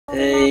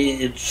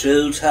it's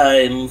show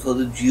time for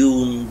the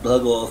June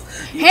bug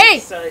off. Hey!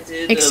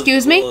 Excited?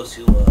 Excuse me? Of course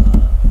you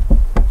are.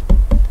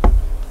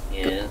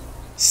 Yeah.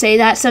 Say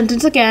that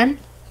sentence again.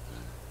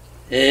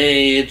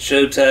 Hey, it's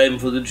show time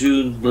for the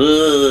June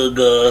bug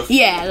off.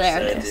 Yeah,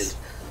 there it is.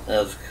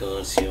 Of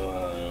course you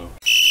are.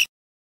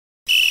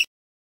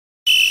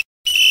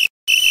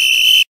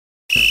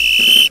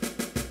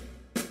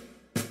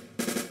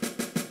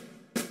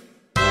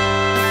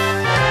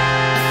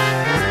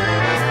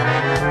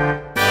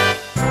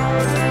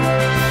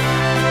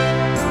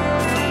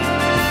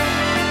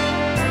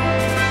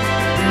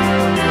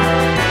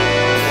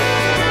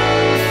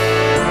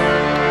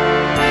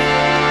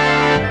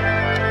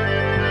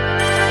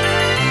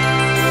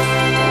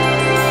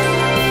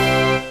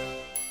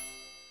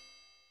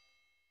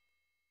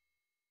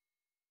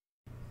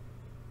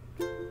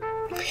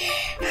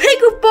 Hey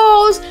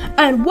goofballs,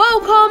 and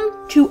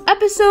welcome to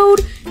episode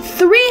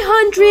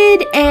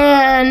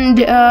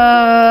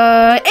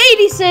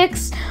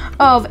 386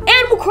 of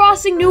Animal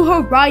Crossing New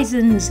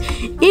Horizons.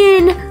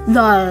 In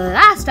the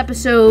last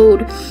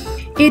episode,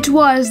 it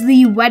was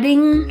the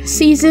wedding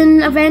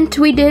season event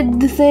we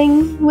did the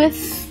thing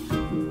with.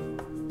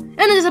 And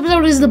this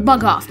episode is the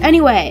bug off.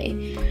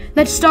 Anyway,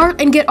 let's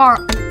start and get our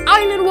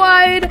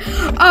island-wide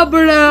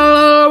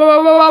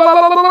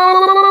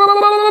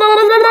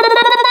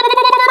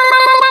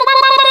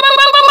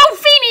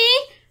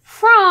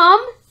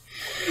from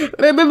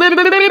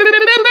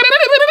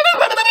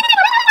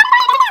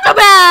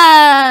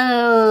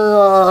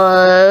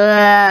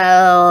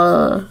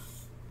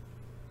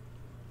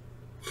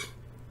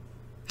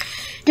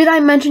Did I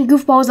mention,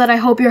 goofballs, that I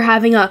hope you're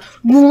having a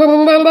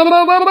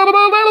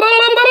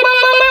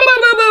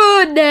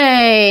good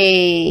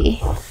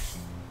day?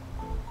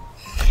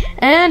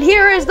 And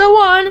here is the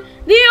one,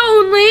 the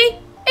only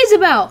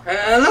Isabel.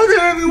 Hello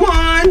there,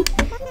 everyone!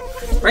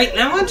 Right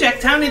now on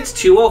Jacktown, it's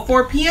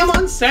 2:04 p.m.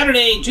 on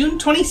Saturday, June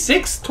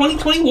 26,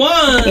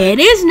 2021. It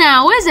is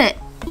now, is it?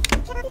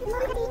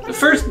 The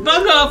first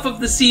bug off of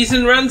the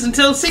season runs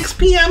until 6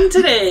 p.m.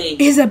 today.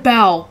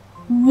 Isabel,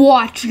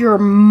 watch your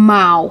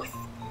mouth.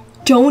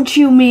 Don't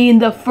you mean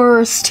the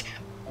first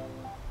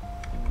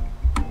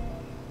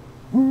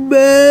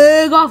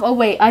bug off? Oh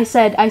wait, I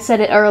said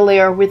it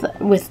earlier with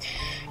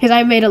because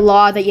I made a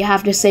law that you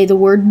have to say the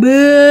word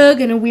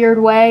bug in a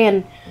weird way,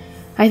 and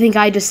I think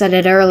I just said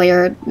it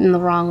earlier in the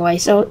wrong way.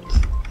 So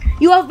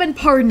you have been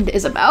pardoned,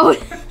 Isabel.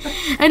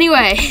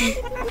 Anyway.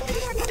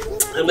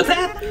 And with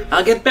that,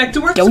 I'll get back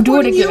to work. Don't do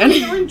it again. You and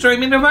your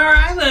enjoyment of our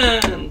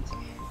island.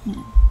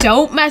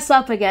 Don't mess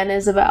up again,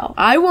 Isabel.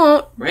 I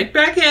won't. Right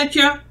back at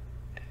ya.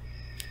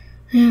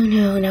 Oh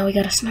no, now we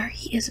got a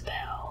snarky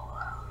Isabel.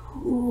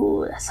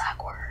 Ooh, that's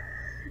awkward.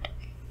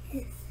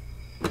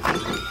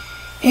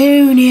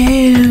 Oh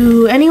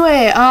no.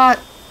 Anyway,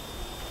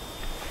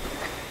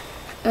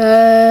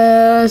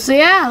 so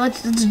yeah,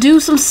 let's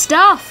do some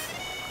stuff.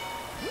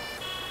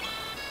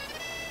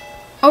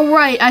 Oh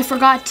right, I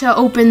forgot to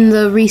open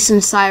the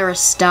recent Cyrus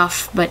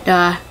stuff, but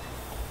I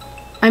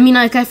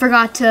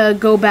forgot to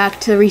go back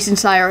to recent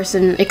Cyrus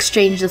and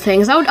exchange the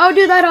things. I'll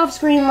do that off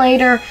screen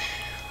later.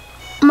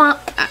 Mom,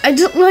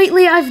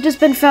 lately I've just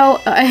been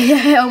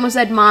I almost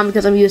said mom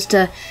because I'm used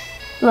to,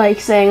 like,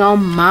 saying, oh,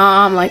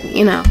 mom, like,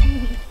 you know,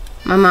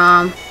 my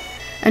mom.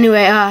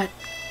 Anyway,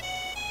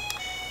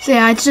 so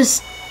yeah, it's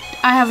just,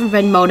 I haven't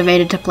been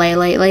motivated to play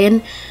lately,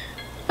 and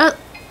a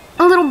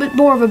little bit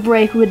more of a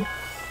break would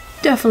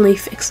definitely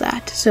fix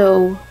that.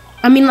 So,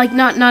 I mean, like,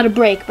 not a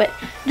break, but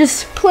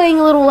just playing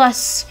a little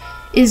less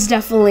is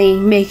definitely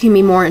making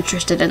me more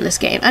interested in this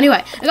game.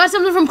 Anyway, I got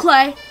something from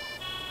Clay.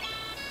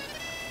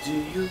 Do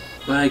you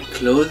buy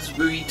clothes,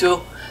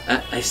 Burrito?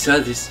 I saw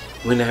this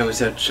when I was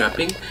out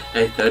shopping.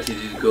 I thought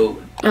it'd go.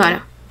 Oh, I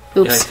know.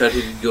 Oops. I thought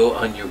it'd go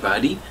on your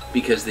body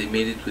because they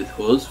made it with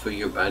holes for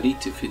your body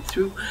to fit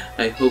through.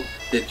 I hope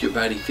that your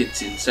body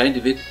fits inside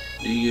of it.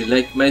 Do you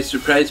like my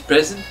surprise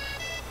present?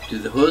 Do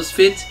the holes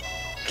fit?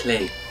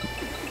 Clay.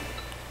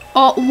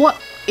 Oh, what?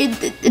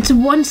 It's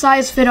one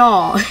size fit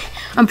all.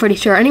 I'm pretty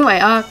sure. Anyway,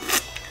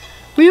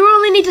 we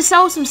really need to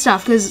sell some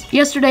stuff because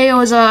yesterday it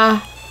was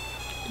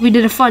we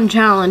did a fun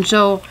challenge,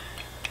 so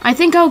I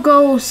think I'll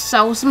go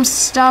sell some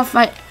stuff.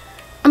 I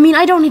mean,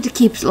 I don't need to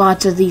keep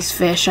lots of these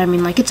fish. I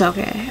mean, like, it's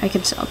okay. I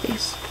can sell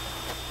these.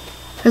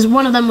 Because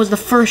one of them was the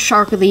first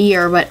shark of the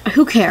year, but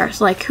who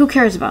cares? Like, who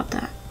cares about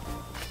that?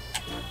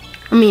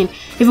 I mean,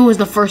 if it was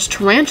the first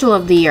tarantula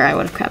of the year, I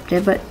would have kept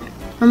it, but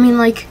I mean,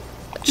 like,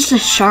 just a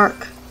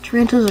shark.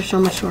 Tarantulas are so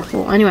much more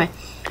cool. Anyway,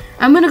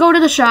 I'm gonna go to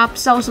the shop,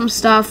 sell some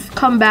stuff,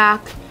 come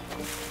back,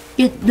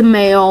 get the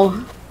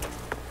mail,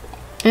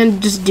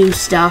 and just do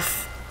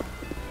stuff.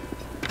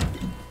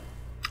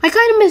 I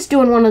kind of miss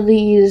doing one of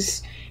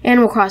these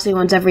Animal Crossing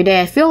ones every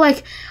day. I feel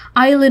like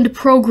island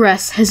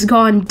progress has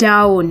gone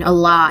down a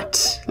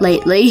lot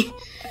lately.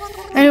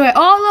 Anyway,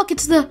 oh look,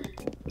 it's the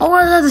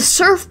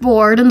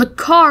surfboard and the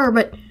car,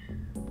 but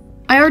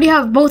I already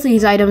have both of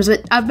these items.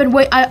 But I've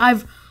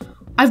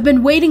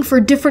been waiting for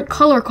different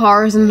color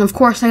cars, and of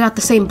course I got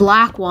the same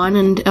black one.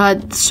 And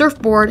the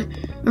surfboard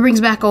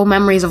brings back old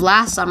memories of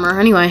last summer.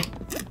 Anyway,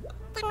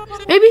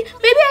 Maybe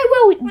I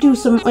will do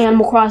some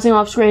Animal Crossing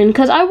off screen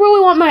because I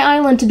really want my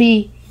island to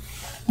be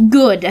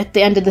good at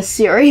the end of the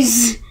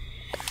series,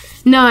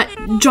 not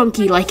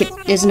junky like it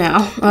is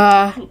now.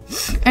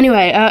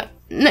 Anyway,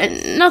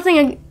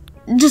 nothing.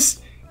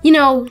 Just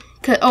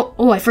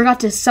I forgot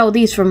to sell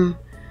these from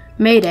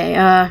Mayday.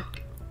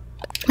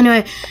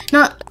 Anyway,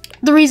 not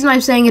the reason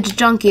I'm saying it's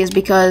junky is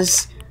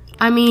because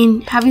have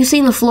you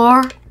seen the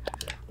floor?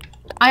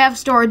 I have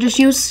storage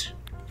issues.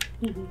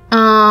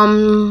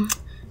 So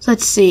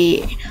let's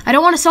see. I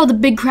don't want to sell the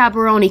big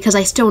crabberoni because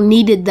I still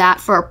needed that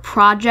for a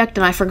project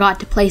and I forgot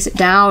to place it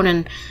down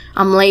and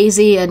I'm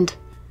lazy and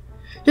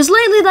just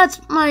lately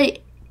that's my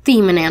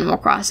theme in Animal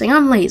Crossing.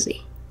 I'm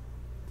lazy.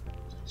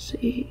 Let's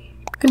see.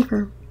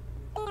 Confirm.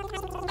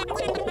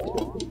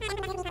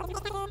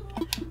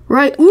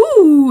 Right.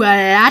 Ooh,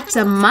 lots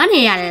of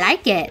money. I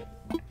like it.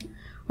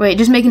 Wait,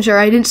 just making sure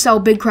I didn't sell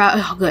Big Crab.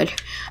 Oh, good.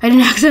 I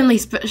didn't accidentally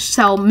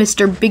sell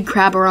Mr. Big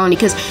Crabberoni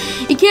because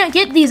you can't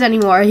get these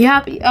anymore.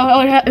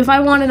 If I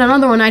wanted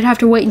another one, I'd have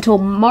to wait until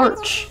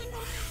March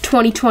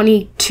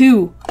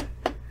 2022.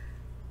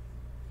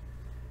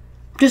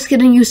 Just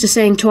getting used to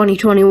saying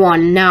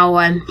 2021. Now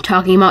I'm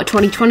talking about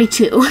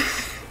 2022.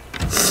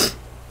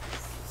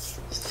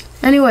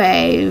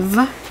 Anyway,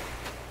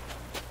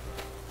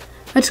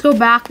 let's go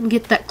back and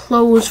get that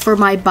clothes for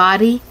my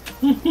body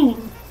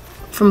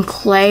from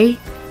Clay.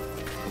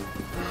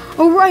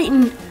 Oh, right,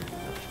 and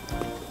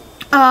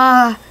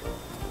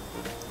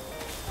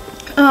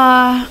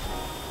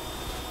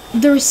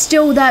there's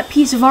still that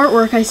piece of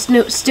artwork I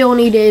still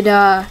needed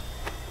to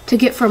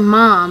get from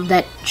Mom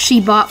that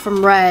she bought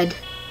from Red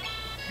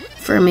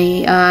for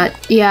me.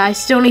 Yeah, I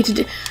still need to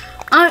do.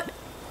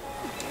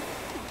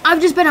 I've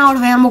just been out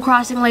of Animal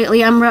Crossing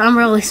lately. I'm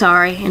really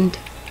sorry. And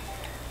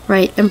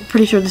right, I'm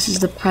pretty sure this is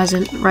the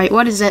present. Right,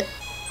 what is it?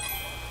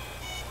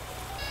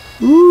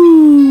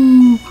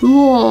 Ooh,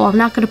 cool. I'm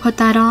not gonna put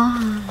that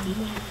on.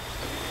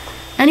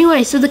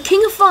 Anyway, so the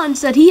King of Fun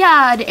said he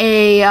had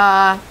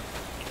a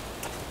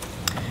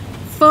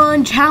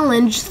fun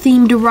challenge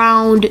themed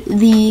around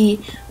the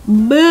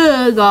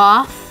bug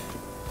off.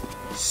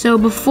 So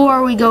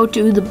before we go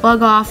to the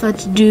bug off,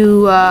 let's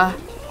do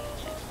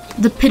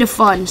the pit of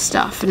fun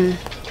stuff and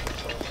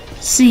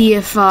see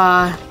if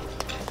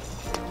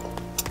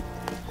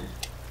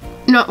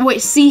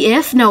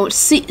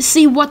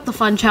see what the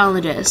fun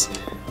challenge is.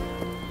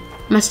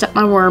 Messed up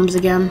my worms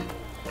again.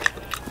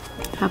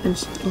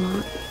 Happens a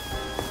lot.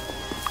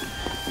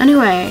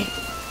 Anyway,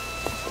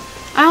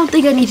 I don't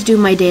think I need to do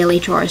my daily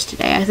chores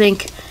today. I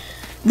think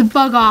the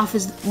bug off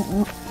is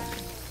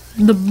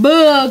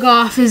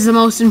the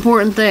most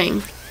important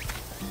thing.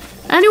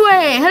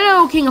 Anyway,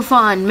 hello King of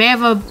Fun. May I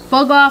have a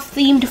bug off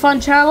themed fun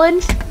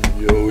challenge?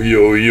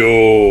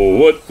 Yo,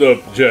 what's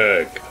up,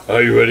 Jack?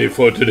 Are you ready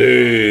for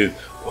today's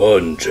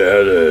fun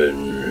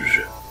challenge?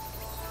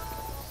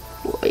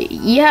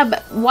 Yeah,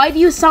 but why do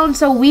you sound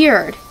so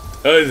weird?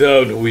 I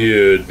sound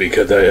weird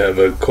because I have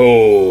a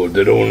cold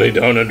that only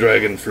down a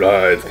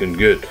dragonflies can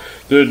get.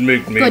 That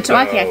make me good, so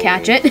I can't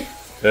catch it.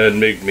 And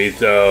make me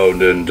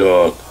sound and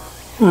talk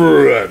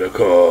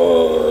radical.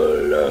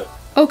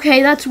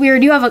 Okay, that's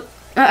weird. You have a.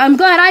 I'm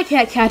glad I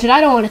can't catch it.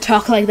 I don't want to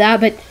talk like that,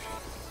 but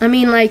I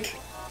mean, like,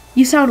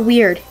 you sound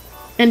weird.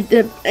 And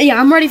yeah,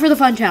 I'm ready for the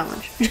fun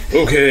challenge.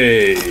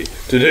 Okay,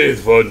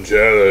 today's fun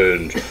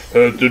challenge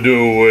has to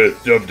do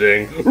with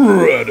something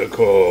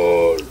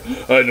radical.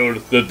 I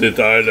noticed that this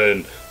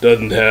island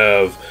doesn't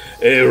have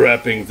a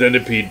rapping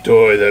centipede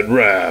toy that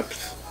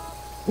raps.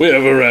 We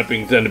have a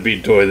rapping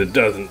centipede toy that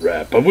doesn't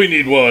rap, but we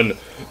need one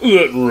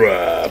that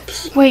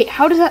raps. Wait,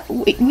 how does that...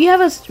 Wait, we have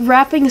a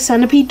rapping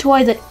centipede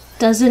toy that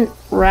doesn't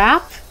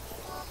rap?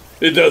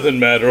 It doesn't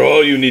matter.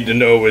 All you need to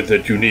know is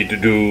that you need to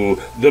do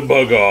the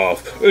bug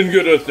off and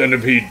get a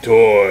centipede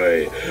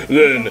toy.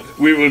 Then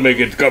we will make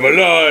it come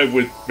alive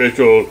with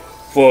special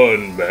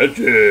fun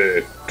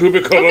magic to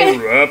become a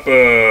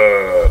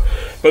rapper.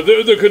 But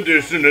there's a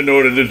condition: in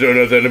order to turn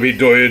a centipede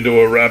toy into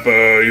a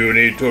rapper, you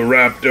need to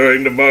rap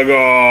during the bug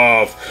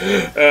off,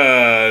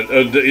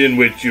 in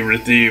which you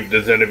receive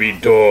the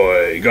centipede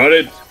toy. Got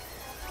it?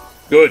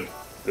 Good.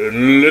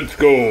 Then let's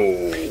go.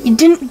 You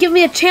didn't give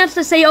me a chance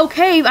to say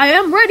okay. I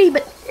am ready,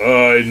 but...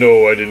 I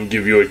know I didn't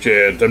give you a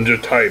chance. I'm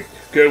just hyped.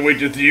 Can't wait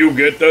to see you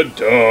get the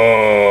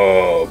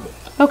job.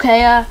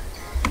 Okay,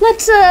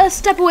 let's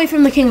step away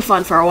from the King of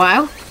Fun for a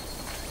while.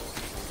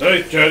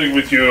 Nice chatting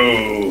with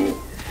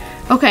you.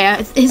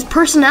 Okay, his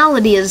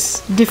personality is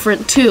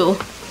different too.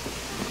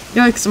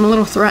 Yikes, I'm a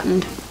little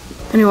threatened.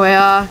 Anyway,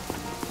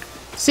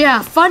 so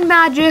yeah, fun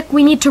magic.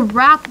 We need to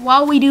rap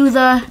while we do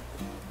the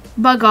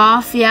bug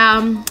off.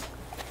 Yeah.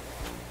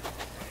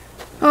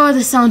 Oh,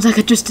 this sounds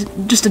like just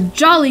a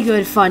jolly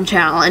good fun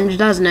challenge,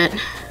 doesn't it?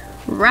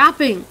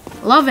 Rapping,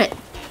 love it.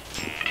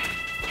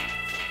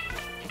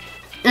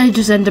 I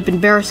just end up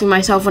embarrassing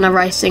myself whenever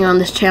I sing on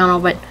this channel,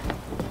 but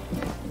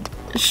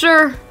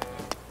sure.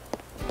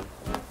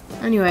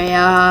 Anyway,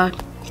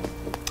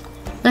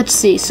 let's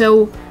see.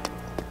 So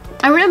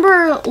I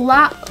remember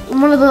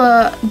one of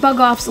the bug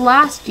offs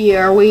last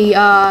year. We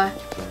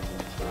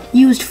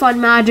used fun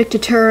magic to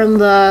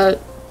turn a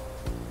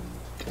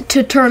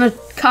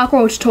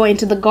cockroach toy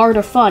into the guard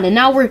of fun, and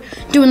now we're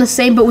doing the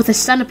same but with a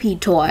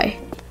centipede toy.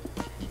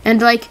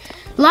 And like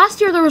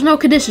last year there was no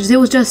conditions, it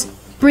was just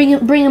bring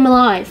him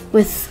alive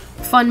with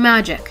fun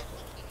magic.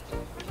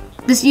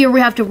 This year we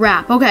have to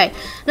rap. Okay,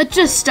 let's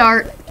just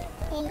start.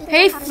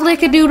 Hey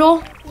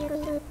Flickadoodle.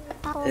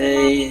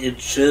 Hey,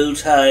 it's show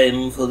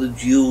time for the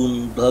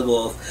June bug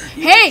off.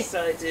 Hey!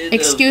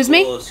 Excuse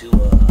me? Of course you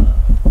are.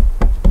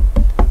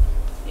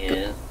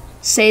 Yeah.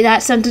 Say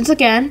that sentence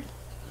again.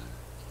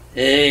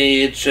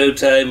 Hey, it's show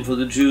time for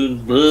the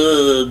June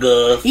bug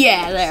off.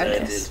 Yeah, there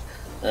it is.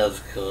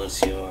 Of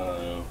course you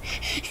are.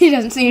 He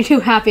doesn't seem too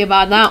happy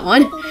about that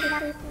one.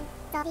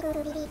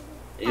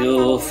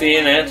 You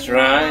feel it,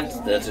 right?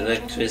 That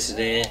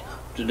electricity.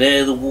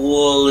 Today the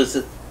wall is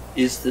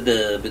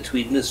the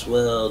between this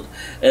world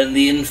and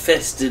the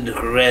infested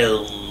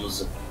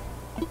realms.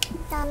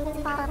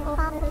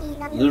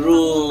 The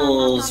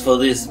rules for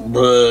this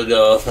bug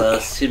off are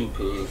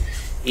simple.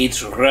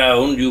 Each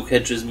round you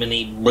catch as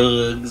many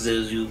bugs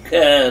as you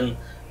can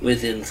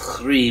within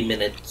 3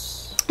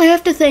 minutes. I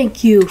have to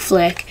thank you,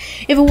 Flick.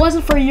 If it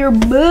wasn't for your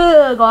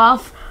bug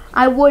off,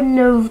 I wouldn't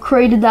have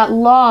created that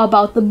law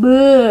about the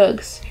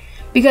bugs.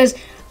 Because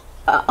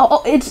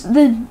it's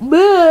the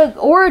bug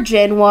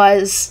origin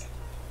was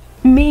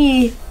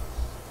me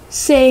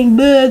saying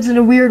bugs in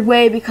a weird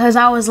way because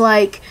I was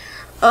like,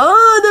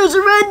 oh, there's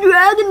a red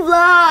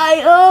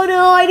dragonfly. Oh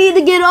no, I need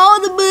to get all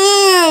the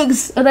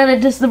bugs. And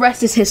then the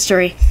rest is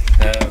history.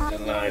 How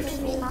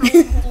delightful.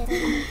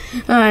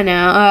 I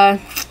know.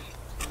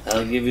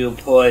 I'll give you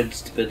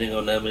points depending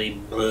on how many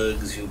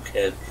bugs you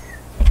catch.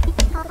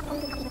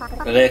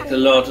 Collect a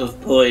lot of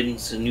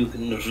points and you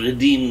can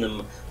redeem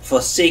them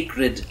for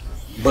sacred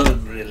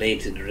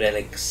bug-related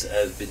relics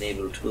I've been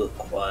able to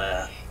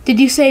acquire. Did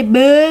you say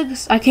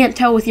bugs? I can't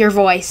tell with your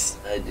voice.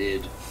 I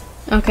did.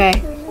 Okay.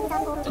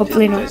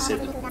 Hopefully I not. said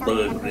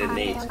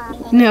bug-related.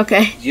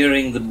 Okay.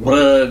 During the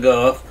bug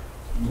off,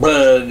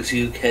 bugs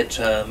you catch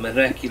are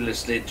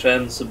miraculously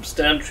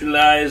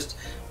transubstantialized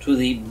to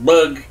the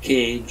bug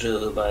cage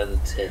over by the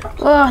tent.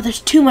 Oh, there's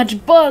too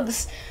much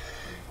bugs.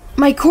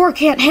 My core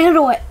can't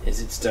handle it.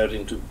 Is it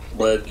starting to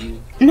bug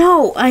you?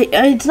 No,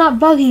 it's not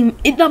bugging.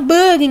 It's not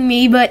bugging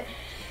me, but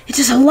it's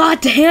just a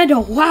lot to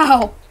handle.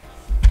 Wow.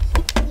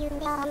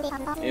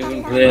 You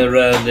can play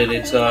around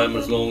any time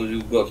as long as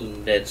you've got a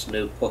net,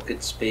 no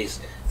pocket space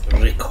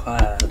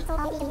required.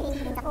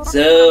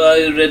 So, are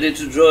you ready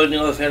to join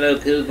your fellow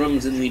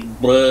pilgrims in the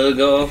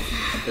bug off?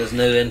 There's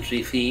no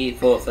entry fee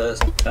for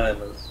first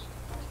timers.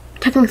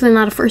 Technically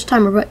not a first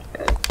timer, but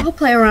I'll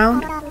play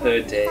around.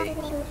 Per day.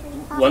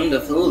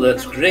 Wonderful,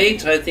 that's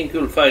great. I think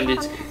you'll find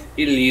it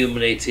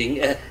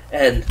illuminating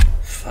and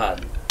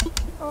fun.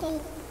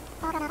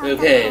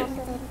 Okay,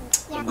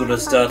 I'm gonna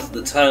start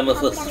the timer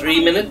for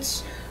 3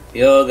 minutes.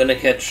 You're gonna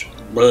catch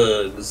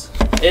bugs.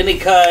 Any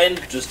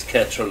kind, just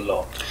catch a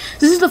lot.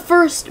 This is the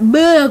first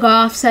bug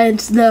off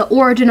since the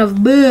origin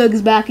of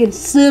bugs back in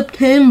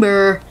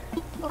September.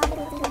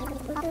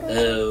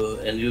 Oh,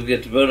 and you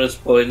get bonus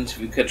points if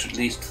you catch at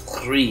least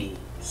 3.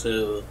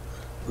 So,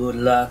 good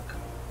luck.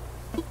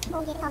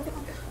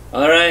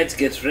 Alright,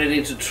 get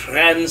ready to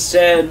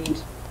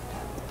transcend.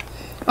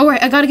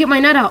 Alright, I gotta get my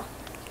net out.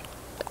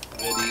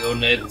 Ready your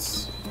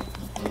nets.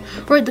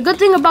 Right, the good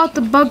thing about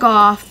the bug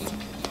off.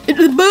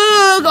 The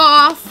bug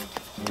off!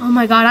 Oh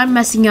my god, I'm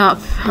messing up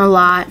a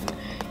lot.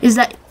 Is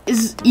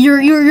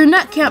your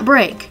net can't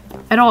break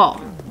at all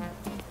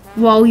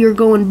while you're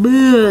going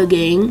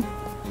bugging.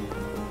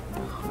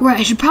 Right,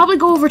 I should probably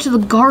go over to the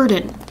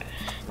garden.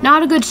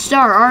 Not a good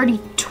start. Already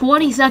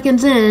 20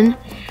 seconds in,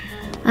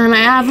 and I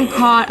haven't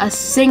caught a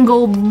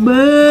single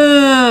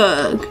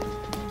bug.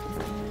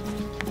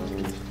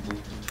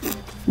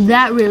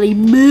 That really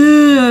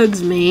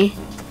bugs me.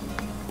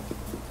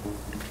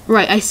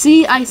 Right, I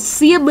see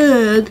a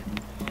bug.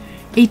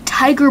 A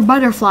tiger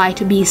butterfly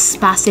to be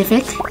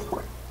specific.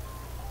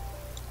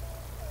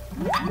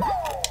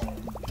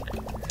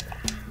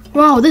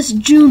 Wow, this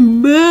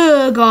June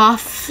bug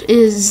off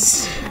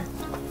is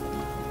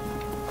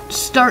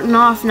starting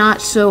off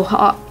not so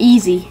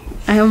easy.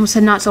 I almost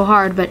said not so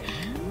hard, but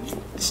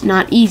it's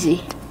not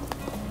easy.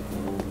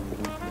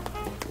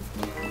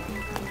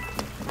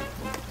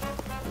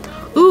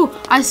 Ooh,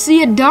 I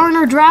see a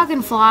Darner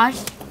dragonfly.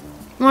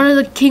 One of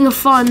the King of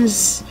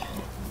Fun's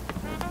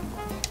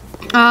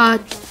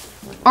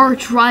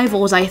arch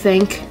rivals, I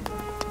think.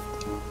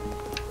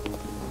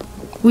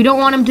 We don't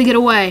want him to get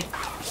away.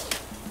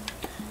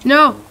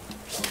 No.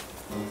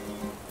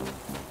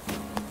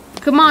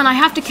 Come on, I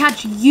have to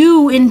catch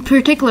you in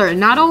particular.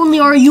 Not only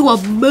are you a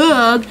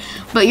bug,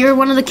 but you're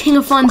one of the King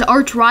of Fun's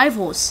arch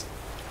rivals.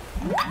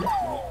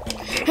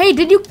 Hey,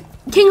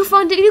 King of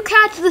Fun, did you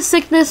catch the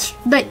sickness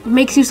that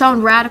makes you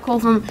sound radical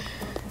from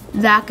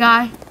that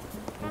guy?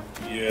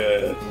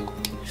 Yeah.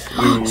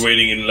 We were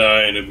waiting in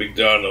line at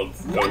McDonald's,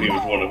 so he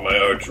was one of my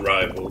arch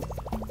rivals.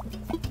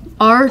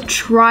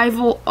 Arch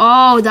rival?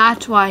 Oh,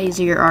 that's why he's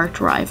your arch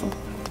rival.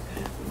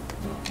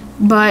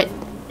 But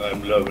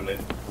I'm loving it.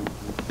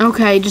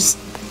 okay, just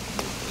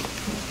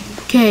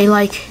Okay,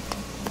 like,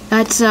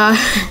 that's, a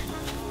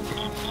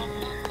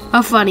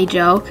funny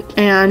joke.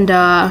 And,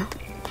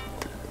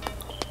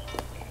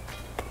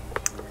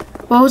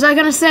 what was I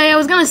gonna say? I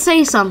was gonna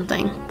say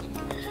something.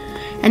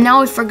 And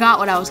now I forgot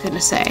what I was gonna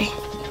say.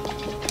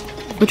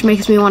 Which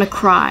makes me want to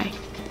cry.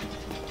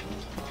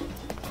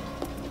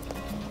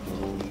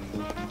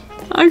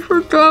 I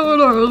forgot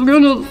what I was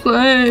gonna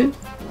say.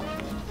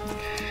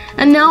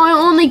 And now I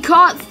only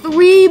caught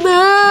 3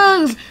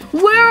 bugs!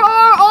 Where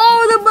are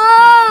all the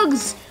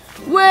bugs?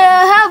 Where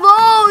have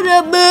all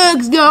the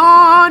bugs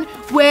gone?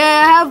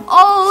 Where have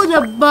all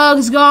the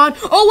bugs gone?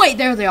 Oh wait,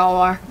 there they all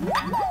are.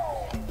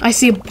 I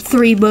see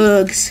 3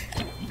 bugs.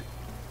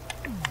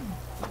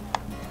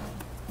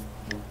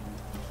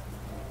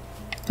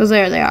 So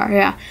there they are,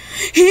 yeah.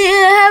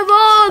 Here have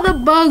all the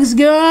bugs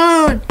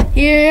gone.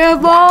 Here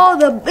have all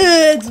the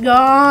bugs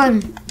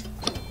gone.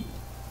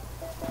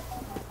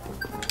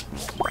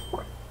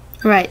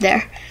 Right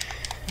there.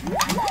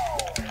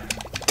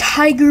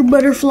 Tiger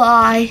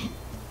butterfly.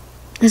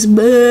 This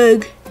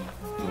bug.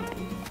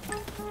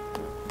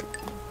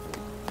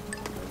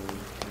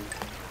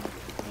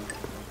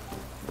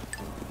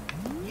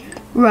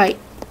 Right.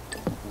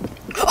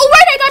 Oh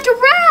right, I got to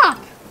rap!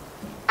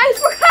 I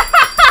forgot!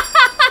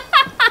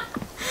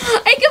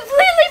 I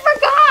completely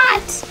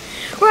forgot!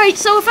 Right,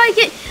 so if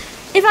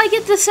I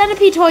get the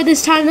centipede toy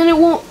this time, then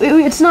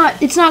it's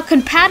not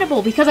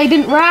compatible because I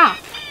didn't wrap.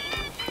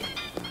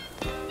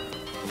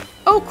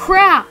 Oh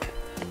crap.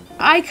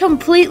 I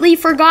completely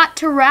forgot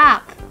to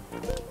wrap.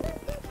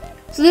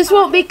 So this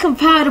won't be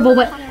compatible,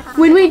 but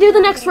when we do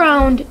the next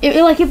round,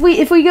 if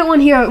we get one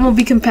here, it won't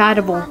be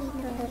compatible.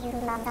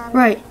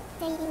 Right.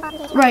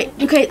 Right.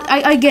 Okay,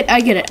 I get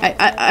it.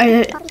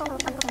 I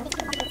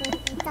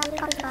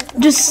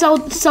just so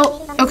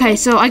okay,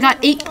 so I got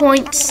 8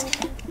 points.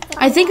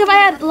 I think if I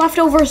had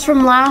leftovers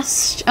from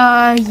last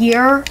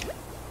year,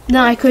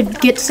 then I could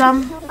get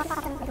some.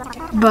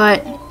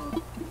 But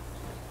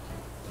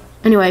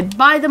anyway,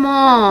 buy them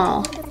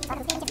all.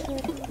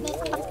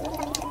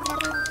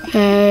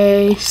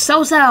 Okay,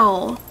 sell.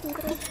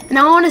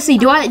 Now I want to see.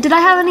 Did I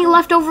have any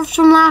leftovers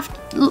from last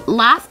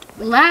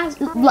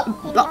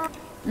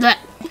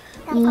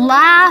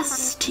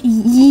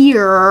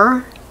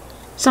year?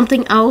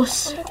 Something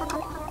else.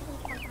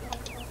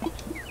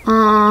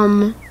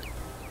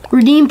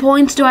 Redeem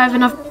points. Do I have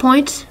enough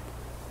points?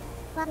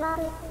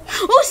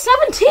 Oh,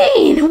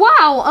 17!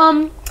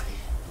 Wow.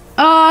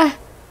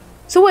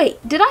 So wait,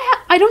 did I have?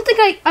 I don't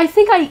think I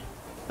think I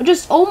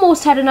just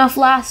almost had enough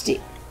last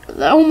year.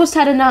 Almost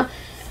had enough.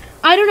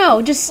 I don't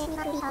know. Just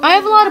I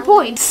have a lot of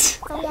points.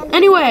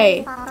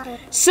 Anyway,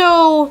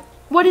 so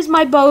what is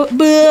my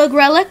bug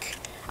relic?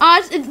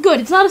 It's good.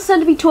 It's not a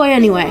centipede toy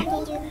anyway.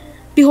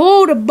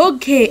 Behold a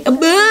bug cage. A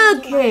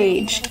bug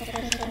cage.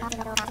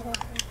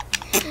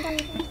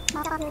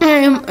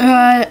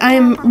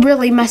 I'm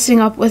really messing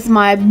up with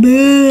my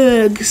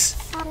bugs.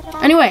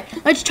 Anyway,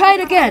 let's try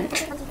it again.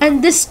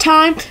 And this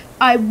time,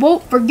 I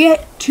won't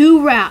forget to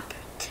rap.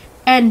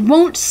 And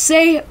won't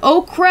say,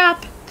 oh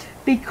crap,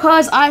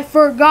 because I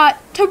forgot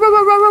to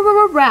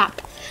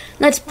rap.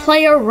 Let's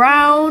play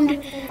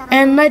around,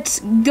 and let's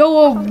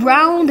go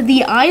around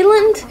the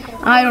island.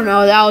 I don't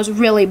know, that was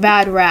really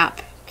bad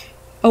rap.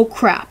 Oh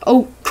crap,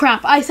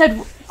 I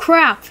said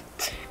crap.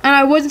 And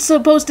I wasn't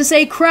supposed to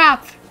say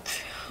crap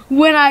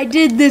when I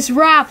did this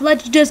rap.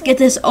 Let's just get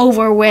this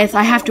over with.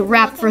 I have to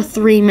rap for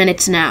 3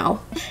 minutes now.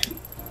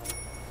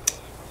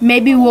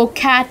 Maybe we'll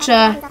catch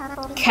a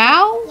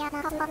cow?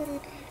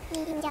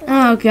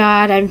 Oh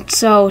god, I'm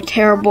so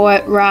terrible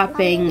at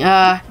rapping.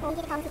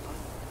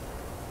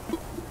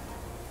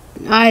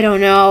 I don't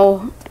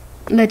know.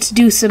 Let's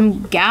do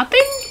some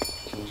gapping?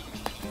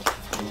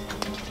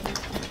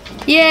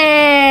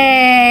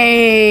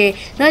 Yay!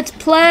 Let's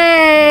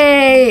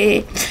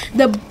play!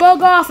 The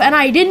bug off, and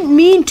I didn't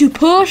mean to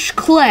push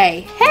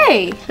clay.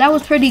 Hey, that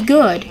was pretty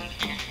good.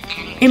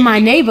 In my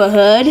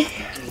neighborhood.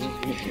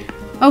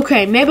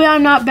 Okay, maybe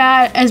I'm not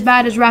as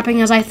bad as rapping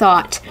as I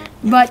thought.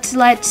 But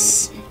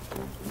let's...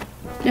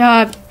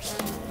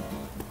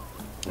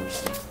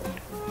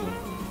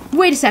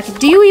 wait a second.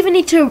 Do you even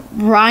need to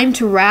rhyme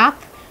to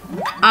rap?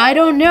 I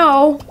don't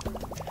know.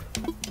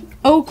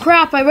 Oh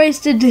crap, I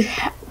wasted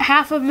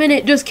half a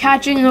minute just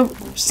catching a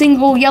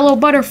single yellow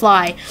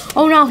butterfly.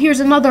 Oh, now here's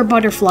another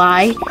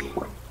butterfly.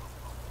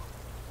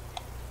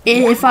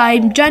 If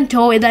I'm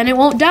gentle, then it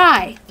won't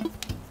die.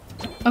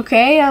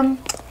 Okay,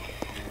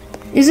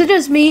 is it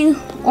just me,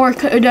 or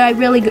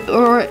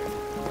or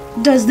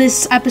does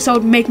this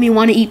episode make me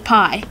want to eat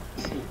pie?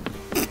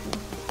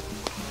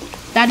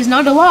 That is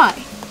not a lie.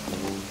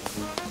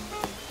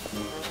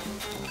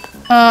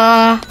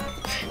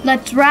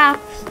 Let's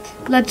rap.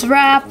 Let's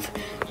rap.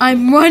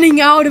 I'm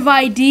running out of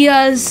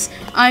ideas.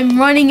 I'm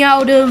running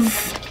out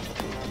of...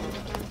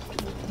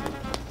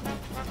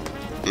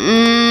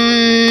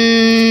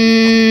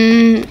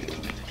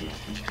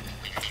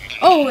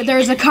 Oh,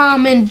 there's a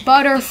common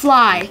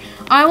butterfly.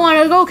 I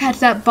want to go catch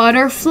that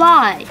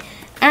butterfly.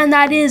 And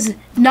that is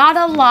not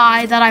a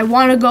lie that I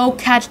want to go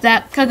catch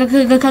that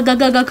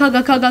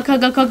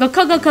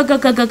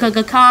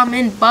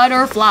common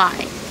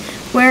butterfly.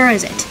 Where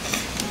is it?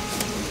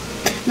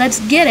 Let's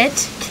get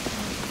it.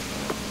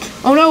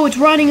 Oh no, it's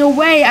running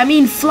away. I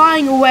mean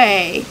flying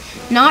away.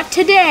 Not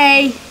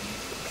today.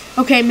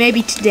 Okay,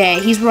 maybe today.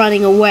 He's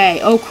running away.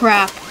 Oh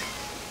crap.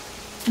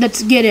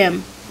 Let's get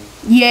him.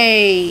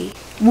 Yay.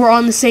 We're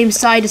on the same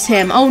side as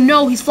him. Oh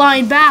no, he's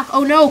flying back.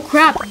 Oh no,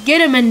 crap. Get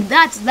him, and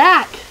that's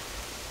that.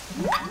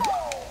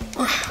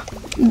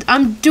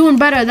 I'm doing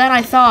better than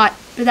I thought,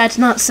 but that's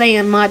not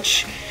saying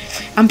much.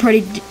 I'm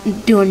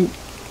doing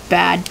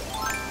bad.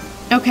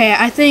 Okay,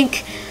 I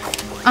think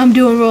I'm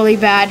doing really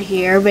bad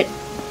here, but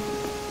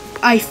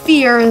I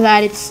fear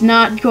that it's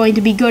not going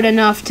to be good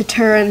enough to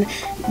turn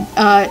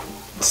a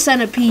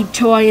Centipede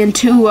toy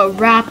into a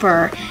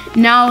wrapper.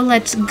 Now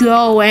let's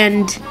go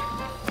and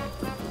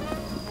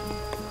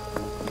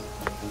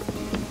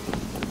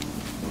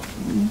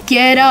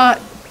get a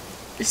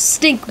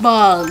stink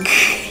bug.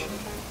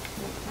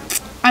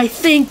 I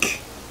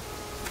think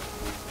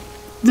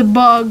the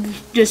bug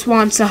just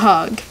wants a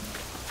hug.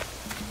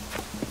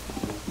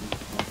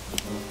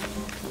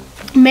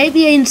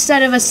 Maybe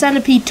instead of a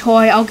centipede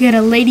toy, I'll get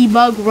a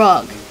ladybug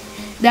rug.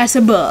 That's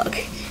a bug.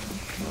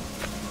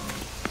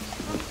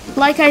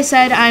 Like I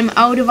said, I'm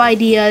out of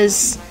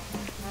ideas.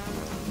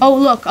 Oh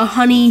look, a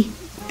honey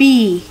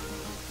bee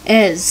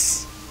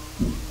is.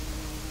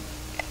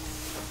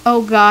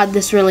 Oh god,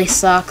 this really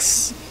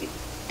sucks.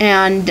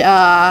 And,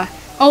 oh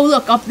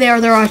look, up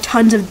there are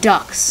tons of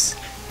ducks.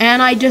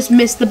 And I just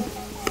missed the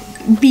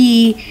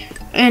bee,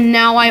 and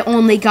now I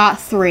only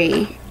got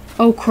 3.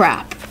 Oh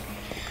crap.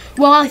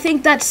 Well, I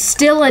think that's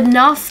still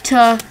enough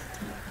to,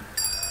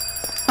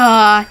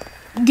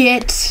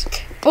 get...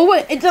 Oh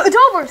wait, it's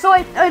over, so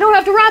I don't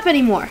have to rap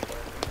anymore.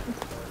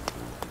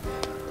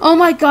 Oh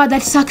my god,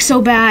 that sucks so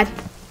bad.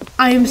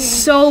 I am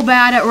so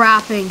bad at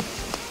rapping.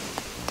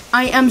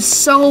 I am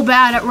so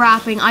bad at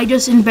rapping. I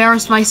just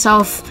embarrassed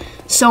myself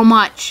so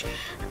much.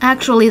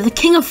 Actually, the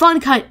king of fun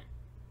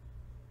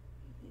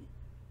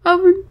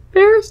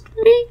embarrassed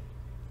me.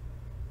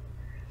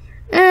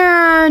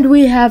 And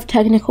we have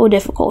technical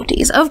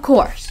difficulties, of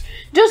course.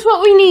 Just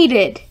what we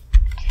needed.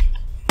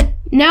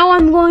 Now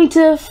I'm going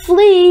to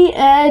flee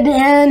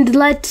and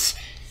let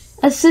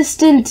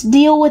assistant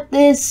deal with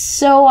this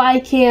so I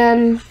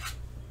can,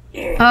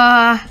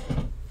 I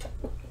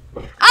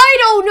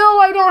don't know,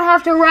 I don't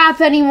have to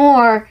rap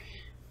anymore.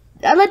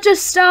 Let's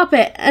just stop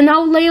it, and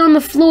I'll lay on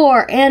the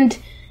floor and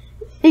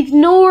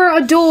ignore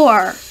a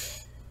door.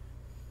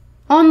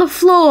 On the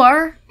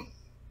floor,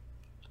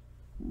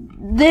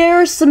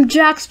 there's some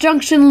Jack's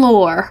Junction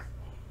lore.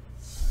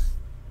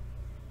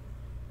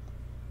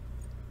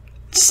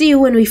 See you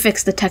when we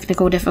fix the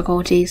technical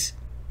difficulties.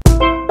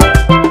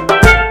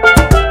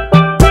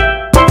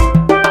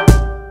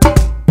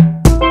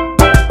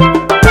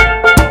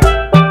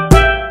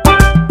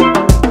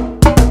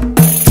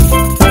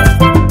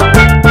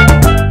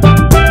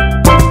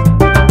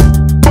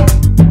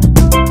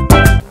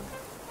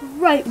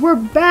 Right, we're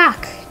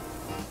back.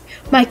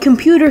 My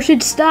computer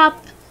should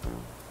stop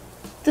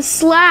the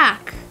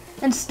slack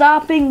and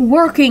stopping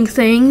working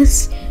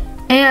things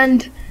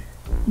and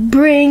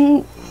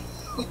bring...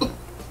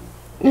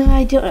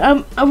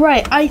 I'm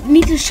right. I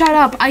need to shut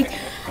up. I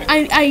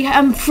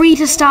am free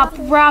to stop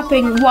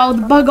rapping while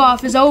the bug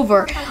off is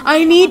over.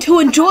 I need to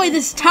enjoy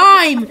this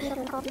time.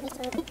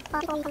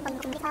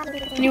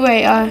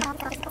 Anyway,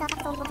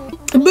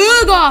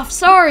 bug off.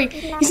 Sorry.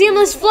 You see, I'm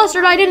this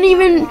flustered. I didn't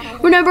even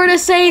remember to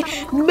say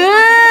bug.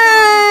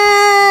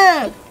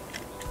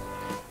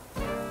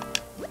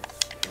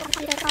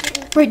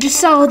 Right, just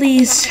sell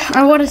these.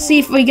 I want to see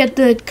if we get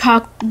the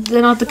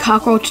not the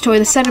cockroach toy,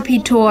 the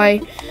centipede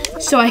toy,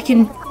 so I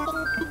can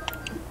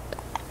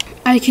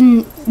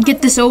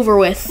get this over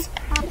with.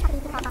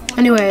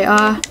 Anyway,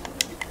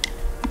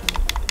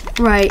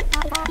 right.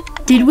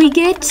 Did we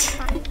get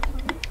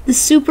the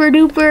super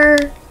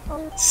duper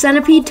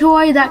centipede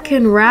toy that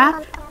can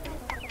rap?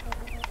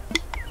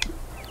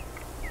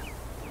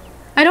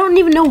 I don't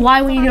even know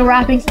why we need a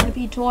rapping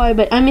centipede toy,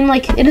 but I mean,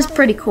 like, it is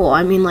pretty cool.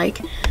 I mean, like,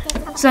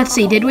 so let's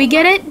see, did we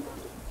get it?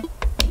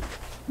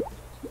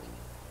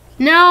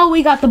 No,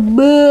 we got the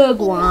bug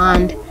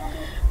wand.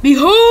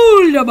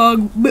 Behold the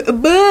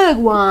bug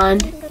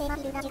wand.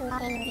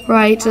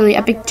 Right, so the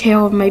epic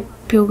tale of my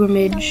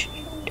pilgrimage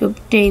to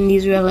obtain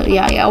these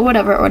yeah,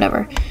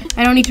 whatever.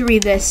 I don't need to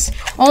read this.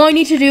 All I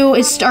need to do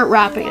is start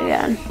rapping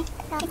again.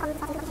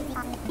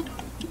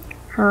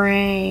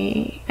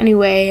 Hooray.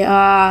 Anyway,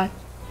 right,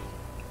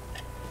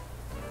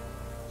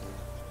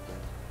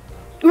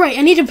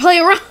 I need to play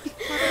around.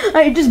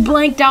 I just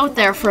blanked out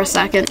there for a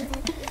second.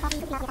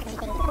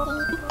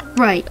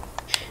 Right.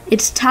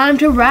 It's time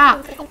to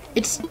rap.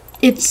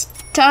 It's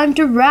time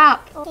to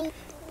rap.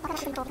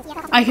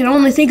 I can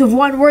only think of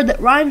one word that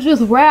rhymes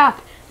with rap,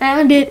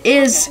 and it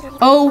is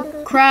oh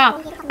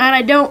crap.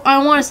 And I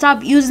want to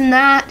stop using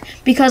that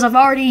because I've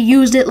already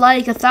used it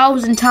like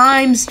 1,000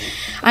 times.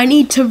 I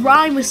need to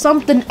rhyme with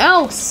something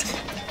else.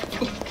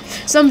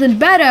 Something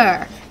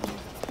better.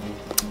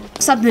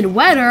 something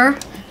wetter.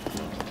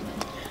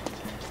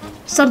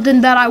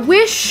 Something that I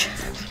wish,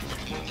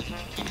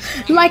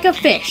 like a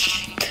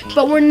fish.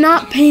 But we're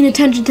not paying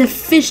attention to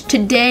fish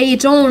today.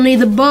 It's only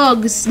the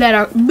bugs that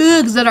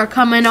are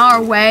coming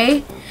our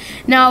way.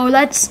 Now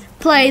let's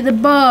play the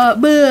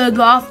bug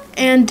off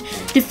and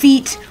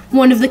defeat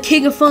one of the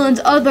King of Fun's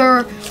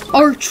other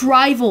arch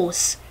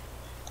rivals.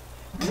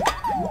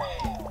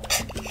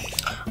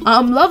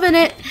 I'm loving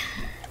it.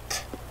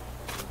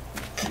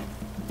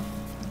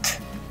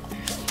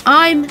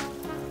 I'm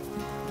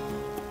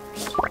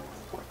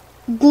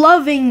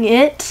gloving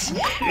it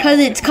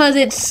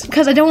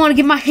because I don't want to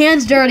get my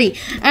hands dirty,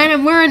 and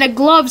I'm wearing a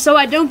glove so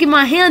I don't get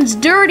my hands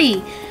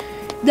dirty.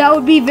 That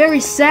would be very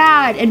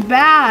sad and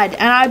bad,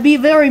 and I'd be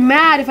very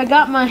mad if I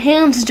got my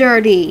hands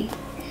dirty.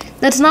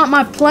 That's not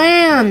my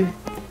plan.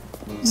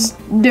 It's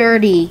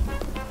dirty.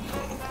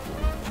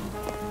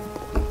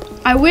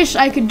 I wish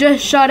I could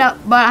just shut up,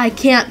 but I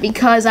can't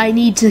because I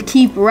need to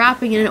keep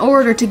rapping in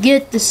order to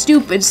get the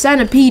stupid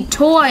Centipede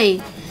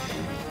toy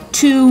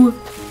to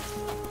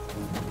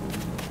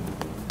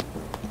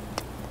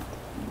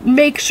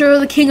make sure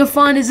the King of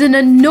Fun isn't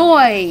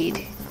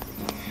annoyed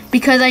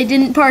because I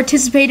didn't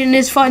participate in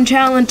his fun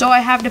challenge, so I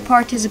have to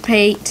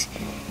participate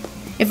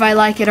if I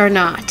like it or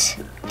not.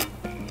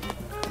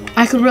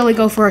 I could really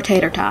go for a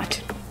tater tot.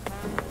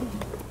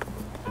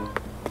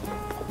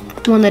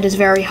 One that is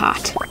very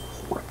hot.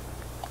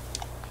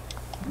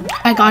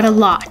 I got a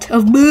lot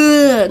of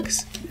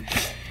bugs.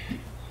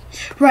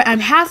 Right, I'm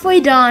halfway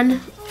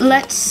done.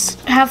 Let's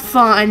have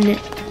fun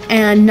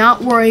and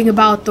not worrying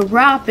about the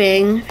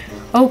wrapping.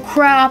 Oh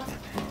crap.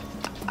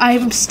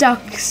 I'm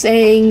stuck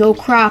saying oh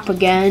crap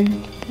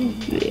again.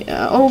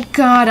 Yeah, oh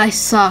god, I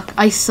suck.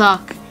 I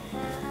suck.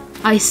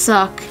 I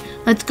suck.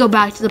 Let's go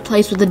back to the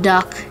place with the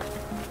duck.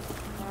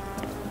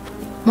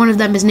 One of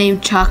them is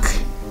named Chuck.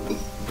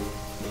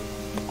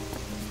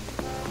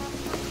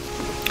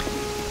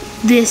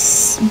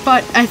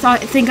 I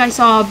think I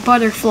saw a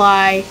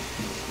butterfly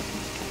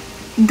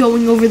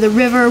going over the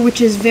river,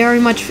 which is very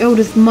much filled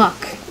with muck.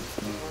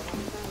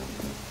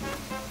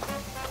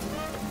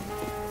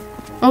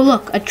 Oh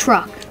look, a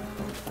truck.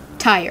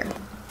 Tire.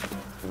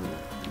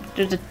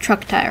 There's a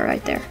truck tire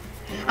right there.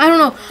 I don't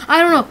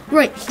know.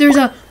 Right, there's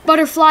a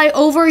butterfly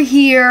over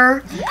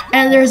here,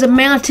 and there's a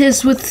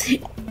mantis with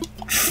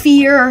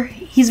fear.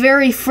 He's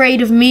very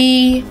afraid of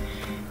me.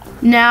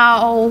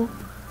 Now,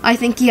 I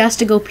think he has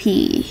to go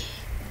pee.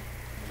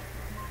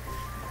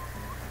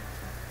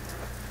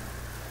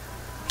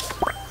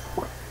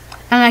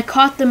 And I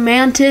caught the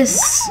mantis.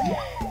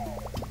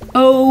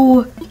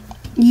 Oh,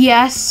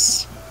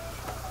 yes.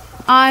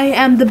 I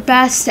am the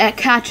best at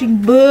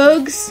catching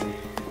bugs.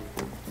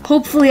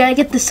 Hopefully I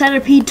get the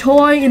centipede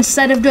toy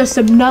instead of just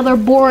another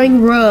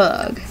boring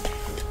rug.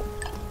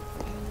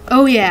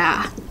 Oh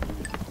yeah.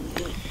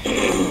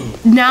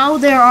 Now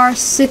there are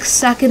 6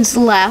 seconds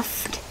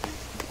left.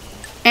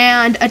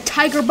 And a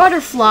tiger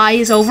butterfly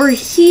is over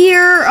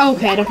here.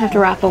 Okay, I don't have to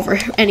wrap over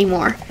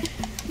anymore.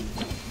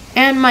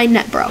 And my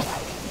net broke.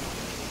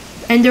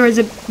 And there is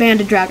a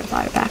banded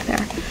dragonfly back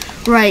there.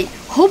 Right.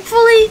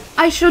 Hopefully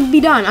I should be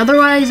done.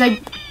 Otherwise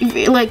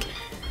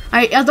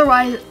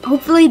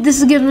hopefully this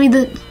is giving me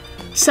the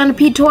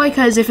centipede toy,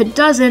 because if it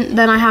doesn't,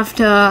 then I have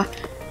to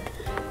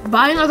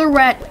buy another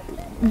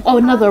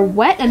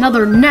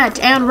net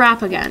and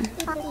wrap again.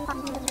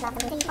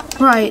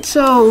 Right,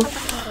 so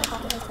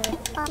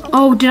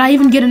oh, did I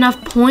even get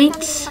enough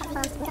points?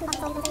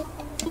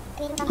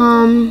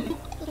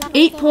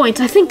 8 points.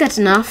 I think that's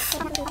enough.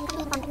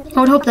 I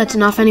would hope that's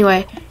enough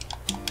anyway.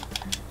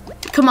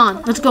 Come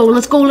on, let's go.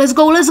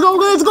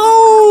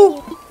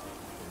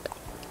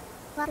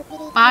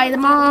 Buy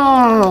them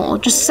all.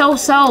 Just so.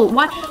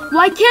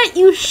 Why can't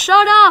you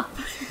shut up?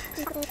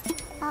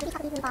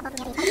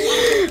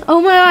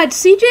 Oh my god,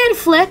 CJ and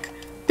Flick,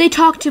 they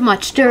talk too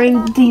much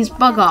during these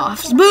bug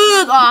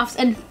offs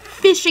and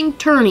fishing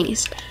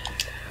tourneys.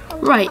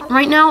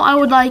 Right now I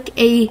would like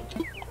a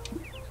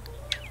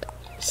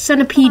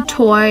centipede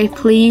toy,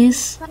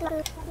 please.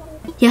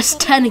 Yes,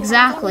 10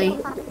 exactly.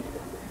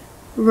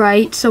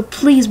 Right, so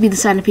please be the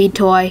centipede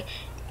toy.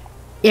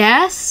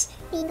 Yes?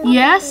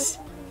 Yes?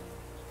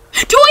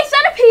 Toy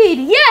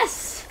centipede!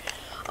 Yes!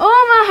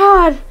 Oh my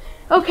god.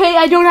 Okay,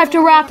 I don't have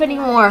to wrap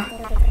anymore.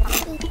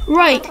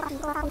 Right.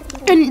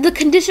 And the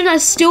condition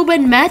has still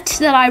been met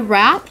that I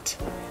wrapped,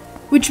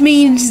 which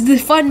means the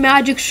fun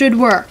magic should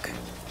work.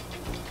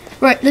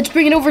 Right, let's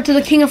bring it over to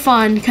the King of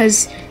Fun,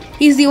 because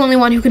he's the only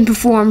one who can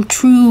perform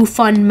true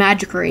fun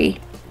magicery.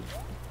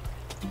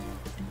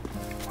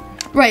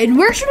 Right, and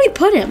where should we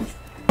put him?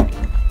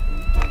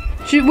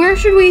 Where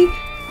should we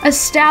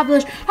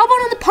establish? How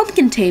about on the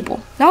pumpkin table?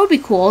 That would be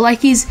cool. Like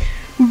he's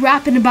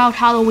rapping about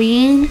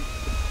Halloween.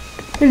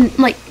 And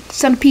like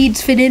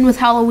centipedes fit in with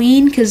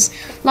Halloween, because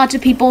lots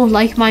of people,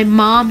 like my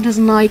mom,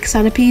 doesn't like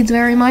centipedes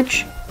very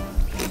much.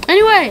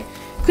 Anyway,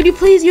 could you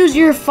please use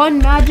your fun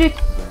magic,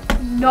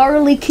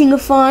 gnarly King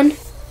of Fun?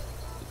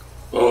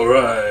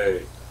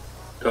 Alright,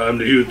 time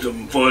to use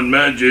some fun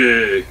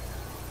magic.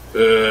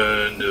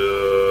 And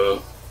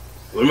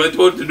What am I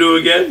supposed to do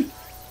again?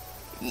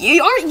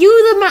 Aren't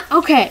you the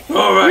okay?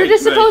 All right. You're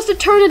just supposed to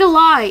turn it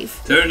alive.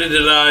 Turn it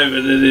alive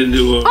and then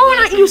into a. Oh,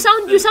 and you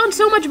sound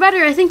so much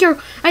better. I think your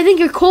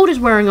cold is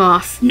wearing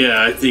off.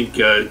 Yeah, I think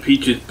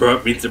Peaches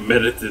brought me some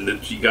medicine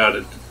that she got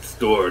at the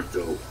store,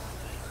 so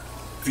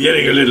it's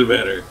getting a little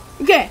better.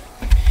 Okay,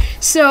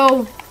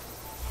 so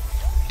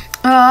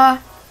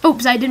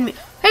oops, I didn't.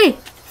 Hey,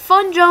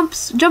 fun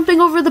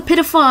jumping over the pit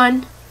of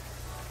fun.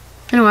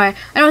 Anyway,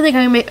 I don't think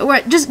I can make.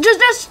 Right, just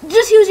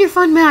use your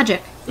fun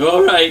magic.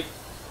 All right.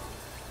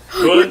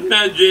 Fun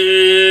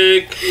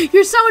magic!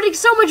 You're sounding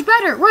so much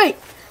better, right?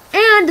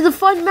 And the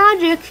fun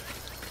magic.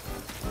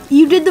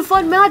 You did the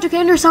fun magic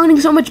and you're sounding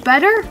so much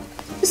better?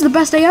 This is the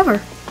best day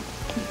ever.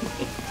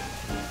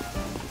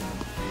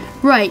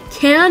 Right,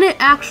 can it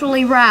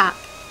actually rap?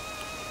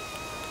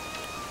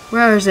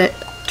 Where is it?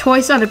 Toy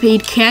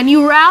Centipede, can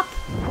you rap?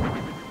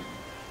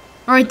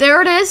 Alright,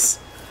 there it is.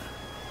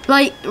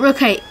 Like,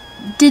 okay,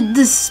 did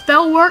the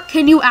spell work?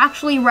 Can you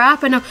actually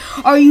rap? And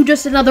are you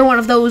just another one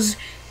of those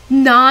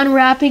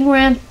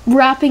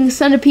rapping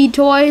centipede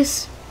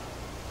toys?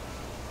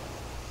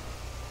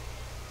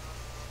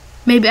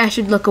 Maybe I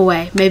should look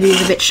away. Maybe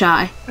he's a bit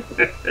shy.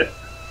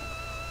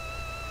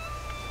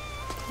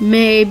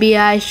 Maybe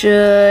I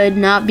should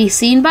not be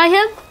seen by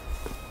him?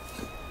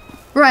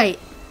 Right.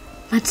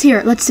 Let's hear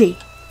it. Let's see.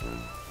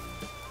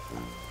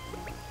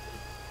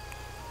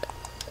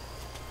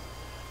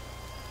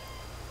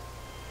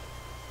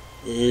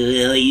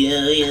 Yo,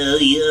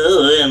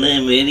 and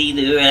I'm ready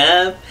to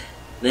rap.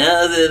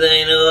 Now that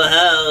I know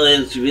how,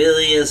 it's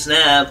really a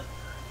snap.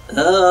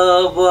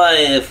 Oh boy,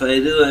 if I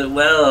do it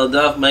well, I'll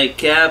doff my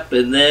cap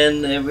and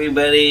then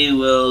everybody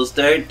will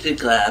start to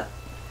clap.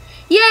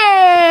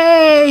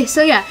 Yay!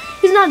 So yeah,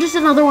 he's not just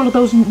another one of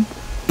those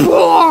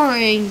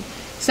boring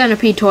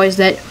centipede toys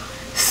that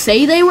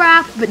say they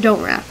rap, but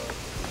don't rap.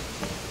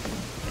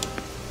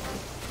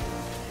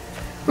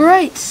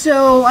 Right,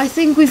 so I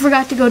think we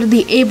forgot to go to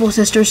the Able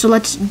Sisters, so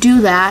let's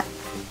do that.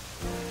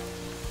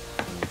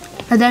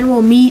 And then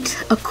we'll meet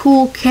a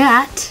cool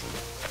cat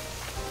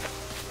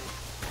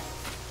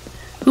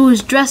who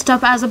is dressed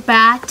up as a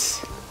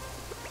bat.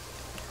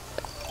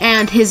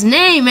 And his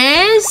name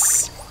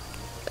is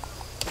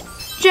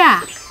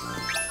Jack.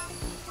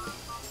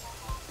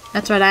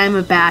 That's right, I am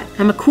a bat.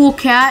 I'm a cool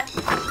cat,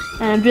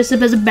 and I'm dressed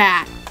up as a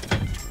bat.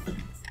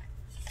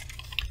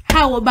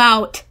 How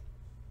about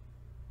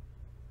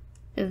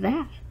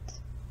that?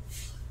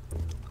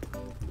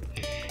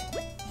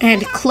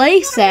 And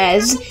Clay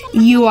says,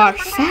 you are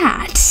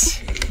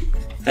fat.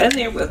 And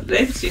there with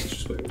David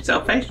Sisters for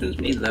self-fashions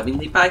me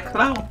lovingly by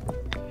clown.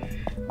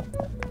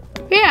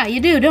 Yeah, you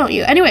do, don't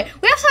you? Anyway,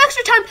 we have some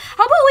extra time.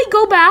 How about we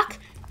go back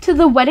to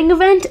the wedding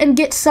event and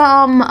get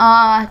some,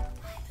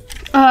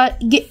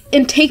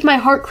 take my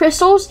heart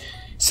crystals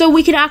so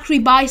we can actually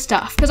buy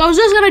stuff. Because I was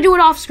just gonna do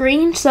it off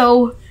screen,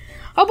 so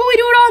how about we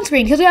do it on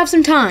screen? Because we have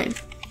some time.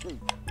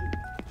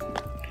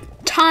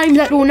 Time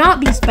that will not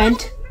be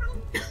spent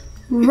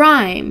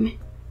rhyme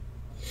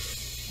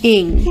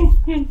ing.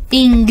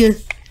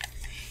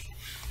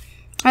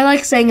 I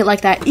like saying it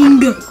like that.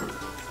 Ing.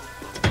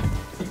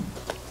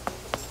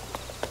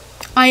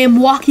 I am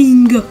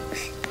walking.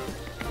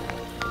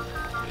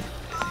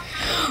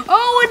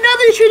 Oh,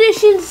 another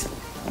tradition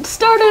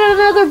started,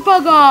 another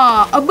bug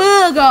off. A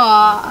bug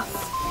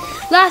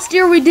off. Last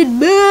year we did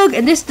bug,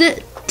 and this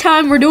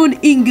time we're doing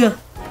ing.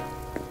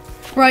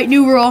 Right,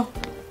 new rule.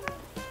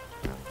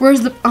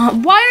 Where's the...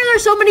 why are there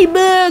so many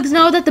bugs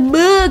now that the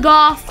bug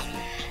off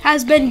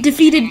has been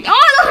defeated?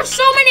 Oh, there's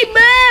so many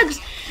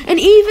bugs! And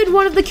even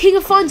one of the King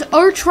of Fun's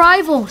arch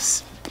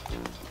rivals.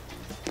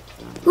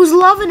 Who's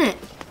loving it?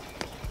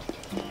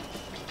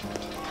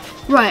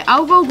 Right,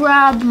 I'll go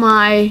grab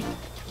my...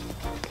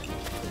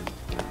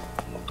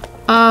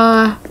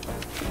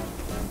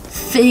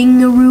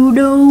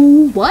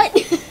 Thingarudo? What?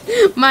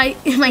 my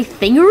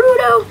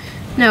Thingarudo?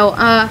 No,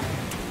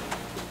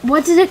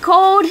 what is it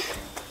called?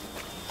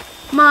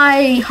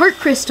 My heart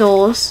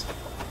crystals,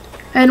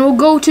 and we'll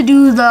go to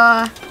do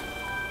the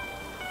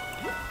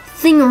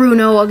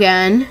Thingaruno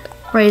again.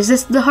 Right, is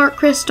this the heart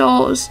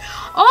crystals?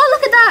 Oh,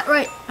 look at that!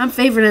 Right, I'm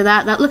favoriting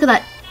that. Look at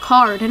that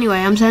card. Anyway,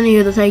 I'm sending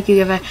you the thank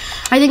you gift.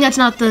 I think that's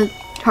not the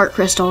heart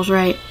crystals,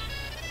 right?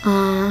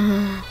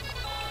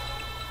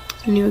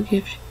 Send you a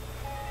gift.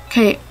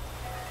 Okay,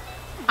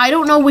 I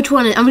don't know which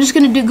one. I'm just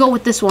gonna go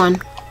with this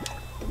one.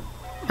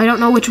 I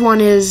don't know which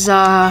one is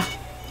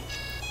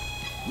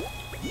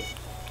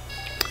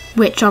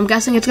which. I'm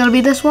guessing it's gonna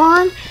be this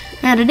one,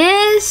 and it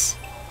is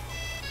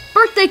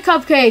birthday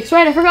cupcakes.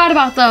 Right, I forgot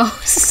about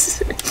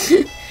those.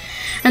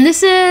 And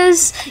this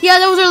is, yeah,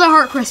 those are the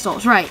heart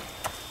crystals, right?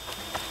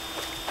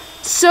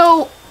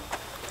 So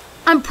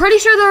I'm pretty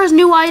sure there was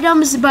new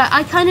items, but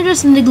I kind of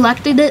just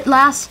neglected it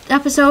last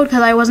episode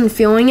because I wasn't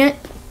feeling it.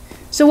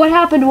 So what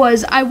happened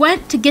was I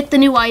went to get the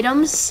new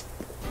items,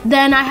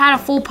 then I had a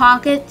full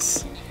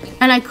pockets,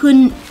 and I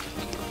couldn't,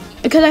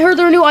 because I heard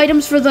there were new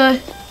items for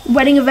the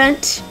wedding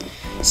event.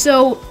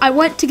 So I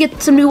went to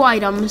get some new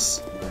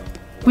items,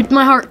 with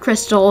my heart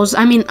crystals.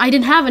 I mean, I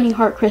didn't have any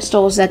heart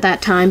crystals at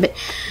that time, but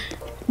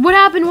what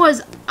happened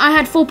was I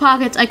had full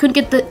pockets. I couldn't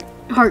get the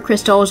heart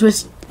crystals.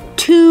 Was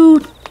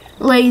too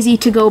lazy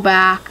to go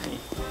back.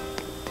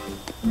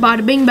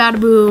 Bada bing, bada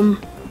boom.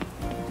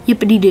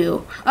 Yippity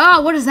doo.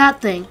 Oh, what is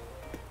that thing?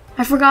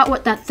 I forgot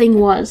what that thing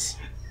was.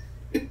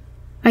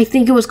 I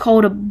think it was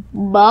called a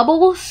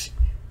bubbles.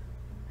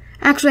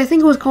 Actually, I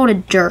think it was called a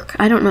jerk.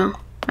 I don't know.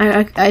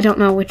 I don't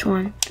know which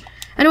one.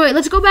 Anyway,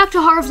 let's go back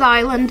to Harv's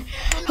Island.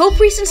 Help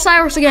Reese and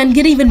Cyrus again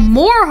get even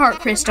more heart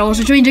crystals,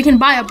 which means we can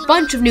buy a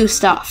bunch of new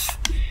stuff.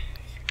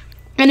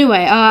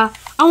 Anyway, I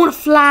want to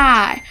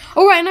fly.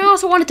 Oh, right, and I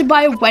also wanted to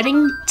buy a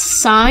wedding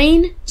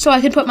sign so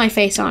I could put my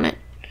face on it.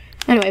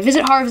 Anyway,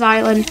 visit Harv's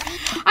Island.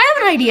 I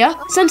have an idea.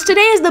 Since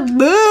today is the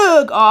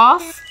bug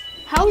off,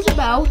 how's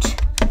about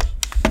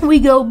we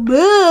go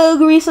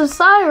bug Reese and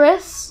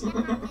Cyrus?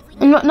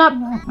 And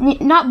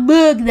not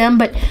bug them,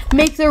 but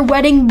make their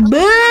wedding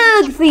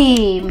bug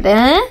themed.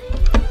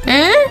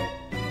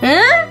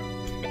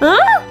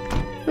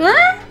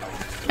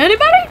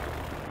 Anybody?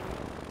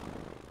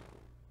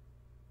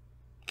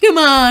 Come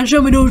on,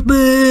 show me those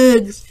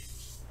bugs.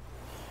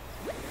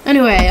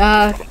 Anyway,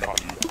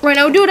 right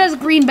now we'll do it as a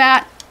green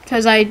bat,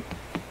 because I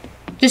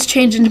just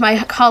changed into my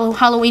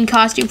Halloween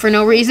costume for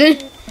no reason.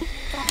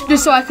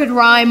 Just so I could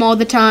rhyme all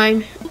the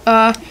time.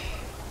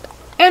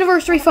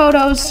 Anniversary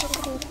photos.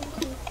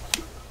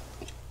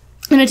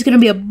 And it's gonna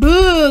be a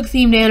bug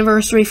themed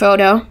anniversary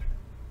photo.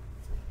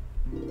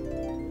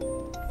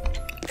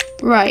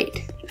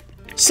 Right.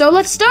 So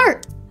let's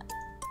start.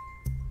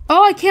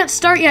 Oh, I can't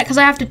start yet because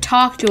I have to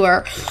talk to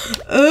her.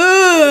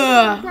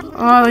 Oh,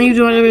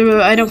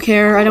 I don't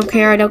care.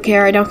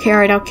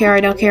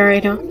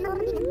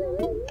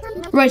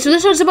 Right, so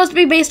this one's supposed to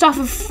be based off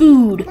of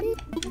food.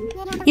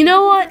 You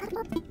know what?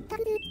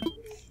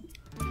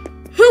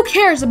 Who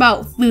cares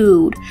about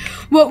food?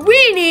 What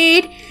we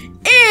need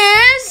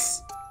is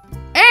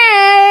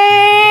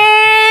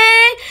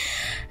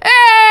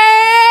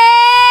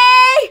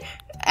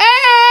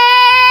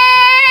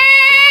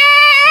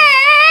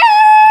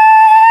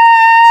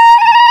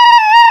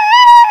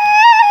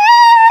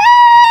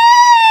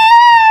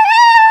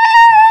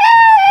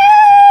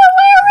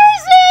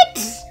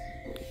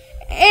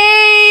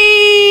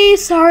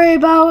sorry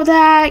about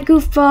that,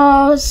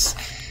 goofballs.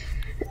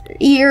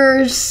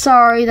 Ears,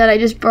 sorry that I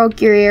just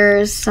broke your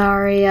ears,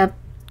 sorry. Anyway,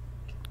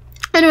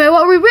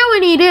 what we really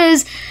need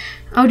is,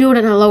 I'll do it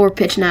in a lower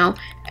pitch now.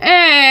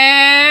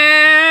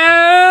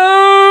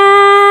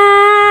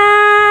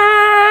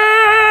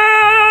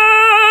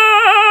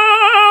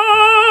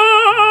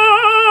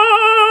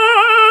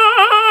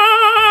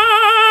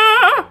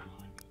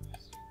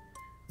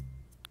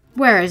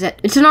 Where is it?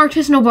 It's an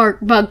artisanal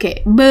bug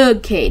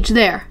cage.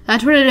 There.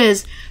 That's what it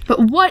is. But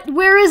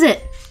where is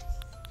it?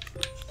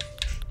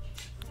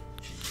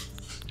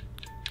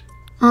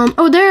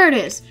 Oh, there it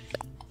is.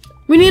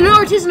 We need an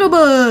artisanal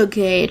bug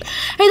cage.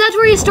 Hey, that's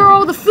where you store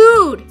all the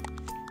food.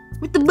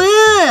 With the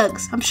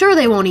bugs. I'm sure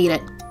they won't eat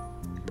it.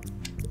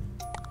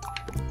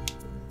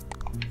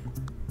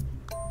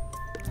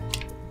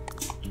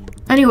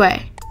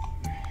 Anyway.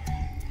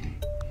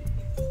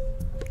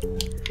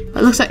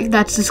 It looks like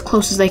that's as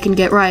close as they can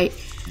get, right?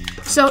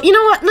 So, you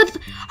know what?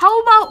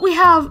 How about we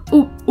have...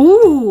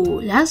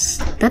 Ooh, that's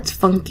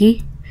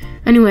funky.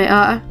 Anyway,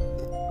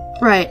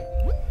 right.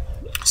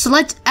 So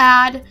let's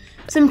add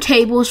some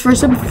tables for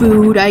some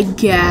food, I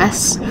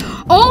guess.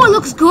 Oh, it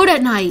looks good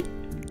at night.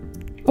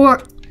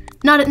 Or,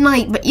 not at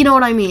night, but you know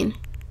what I mean.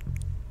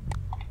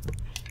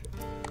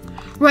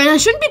 Right, I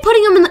shouldn't be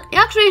putting them in the...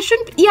 Actually,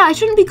 I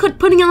shouldn't be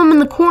putting them in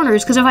the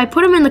corners, because if I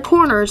put them in the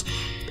corners,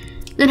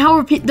 then how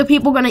are the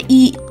people gonna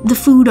eat the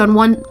food on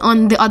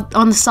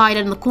the side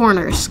and the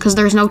corners? Because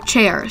there's no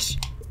chairs.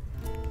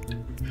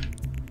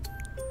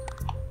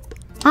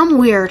 I'm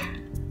weird.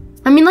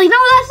 I mean, like, no,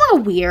 that's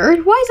not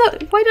weird. Why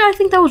did I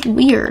think that was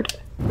weird?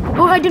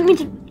 Oh, I didn't mean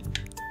to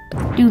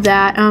do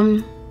that.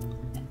 How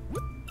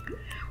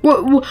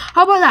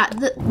about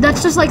that?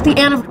 That's just like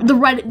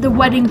the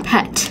wedding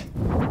pet.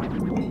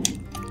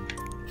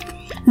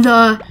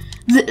 There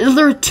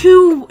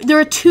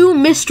are two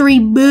mystery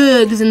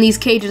bugs in these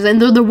cages,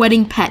 and they're the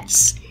wedding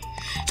pets.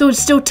 So it's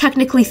still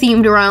technically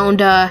themed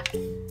around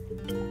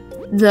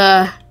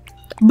the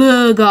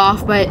bug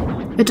off, but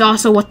it's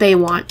also what they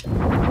want.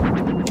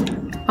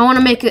 I want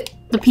to make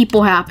the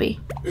people happy.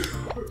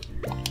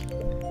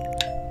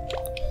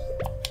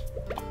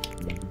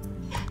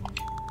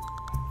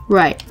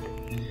 Right.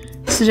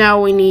 So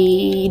now we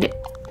need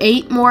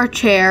 8 more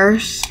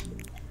chairs.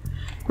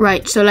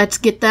 Right, so let's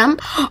get them.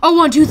 Oh,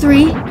 1, 2,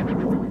 3.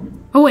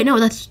 Oh, wait, no,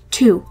 that's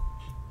 2.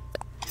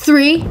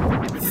 3,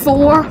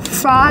 4,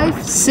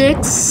 5,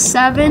 6,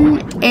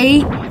 7,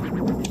 8.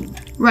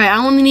 Right, I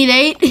only need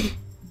 8.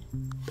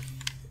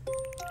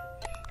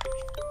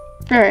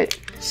 Alright,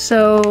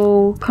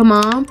 so come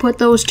on, put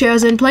those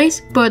chairs in place.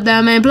 Put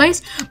them in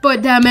place.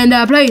 Put them in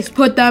their place.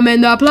 Put them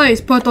in their place.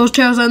 Put those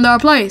chairs in their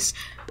place.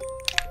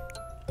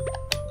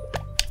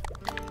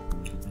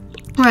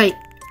 Right.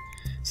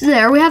 So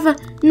there, we have a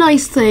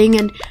nice thing,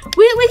 and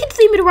we can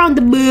theme it around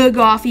the bug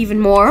off even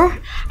more.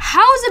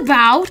 How's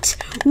about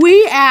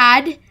we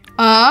add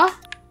a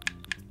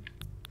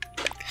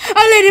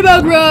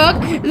ladybug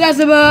rug? That's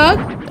a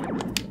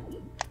bug.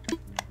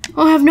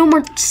 Oh, I have no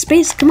more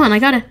space. Come on, I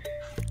gotta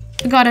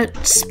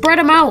spread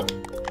them out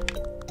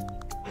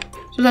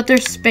so that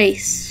there's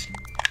space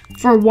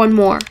for one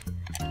more,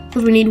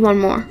 because we need one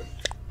more.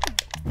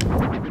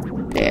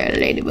 There,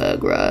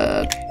 ladybug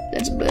rug.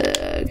 That's a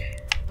bug.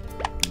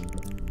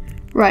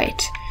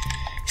 Right.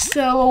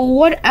 So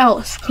what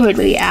else could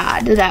we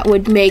add that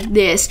would make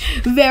this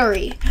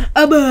very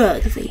a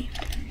bug themed?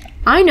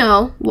 I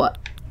know what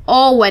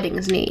all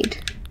weddings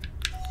need.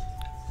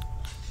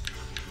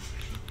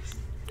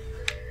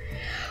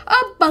 A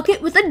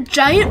bucket with a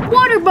giant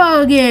water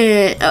bug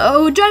in.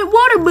 Oh, giant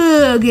water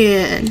bug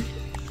in.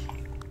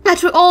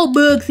 That's what all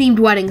bug themed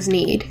weddings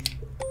need.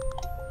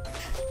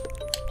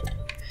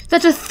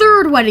 That's a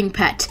third wedding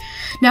pet.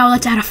 Now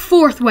let's add a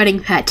fourth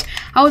wedding pet.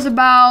 How was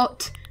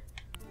about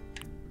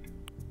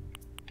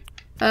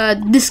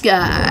this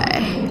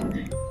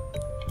guy?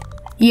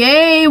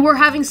 Yay, we're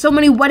having so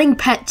many wedding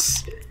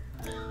pets.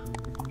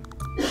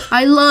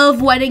 I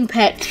love wedding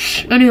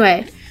pets.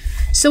 Anyway,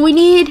 so we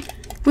need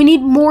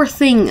more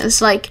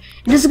things. Like,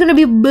 this is gonna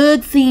be a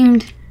bug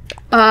themed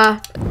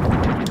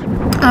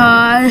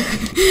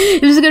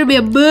if this is gonna be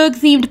a bug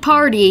themed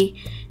party,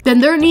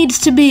 then there needs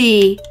to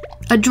be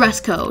a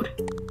dress code.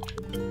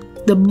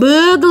 The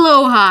Bug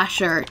Aloha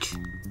shirt.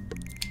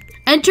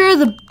 Enter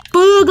the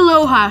Bug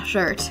Aloha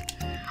shirt.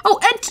 Oh,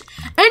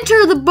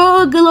 enter the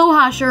Bug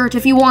Aloha shirt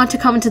if you want to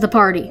come to the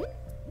party.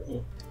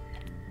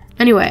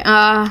 Anyway,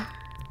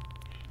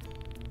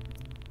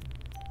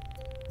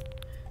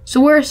 so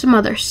where's some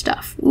other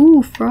stuff?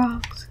 Ooh,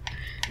 frogs.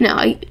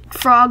 No,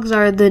 frogs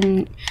are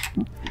the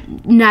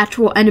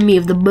natural enemy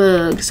of the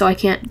bug, so I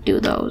can't do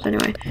those.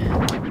 Anyway,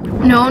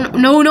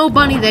 no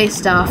bunny day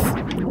stuff.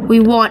 We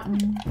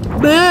want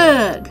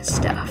bug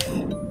stuff.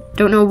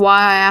 Don't know why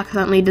I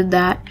accidentally did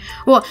that.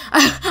 Well,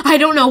 I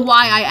don't know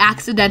why I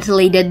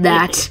accidentally did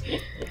that.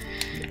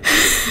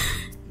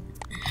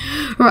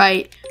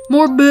 Right,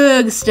 more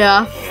bug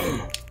stuff.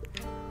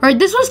 Right,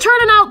 this was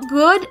turning out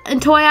good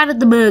until I added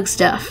the bug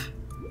stuff.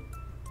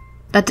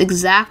 That's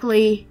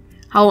exactly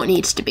how it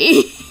needs to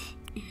be.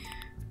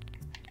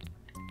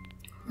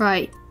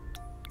 Right.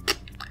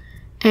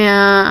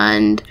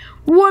 And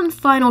one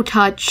final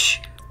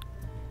touch.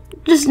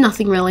 Just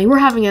nothing really. We're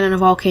having it in a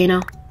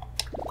volcano.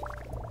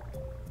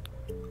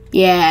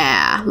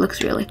 Yeah,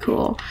 looks really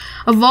cool.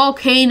 A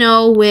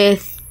volcano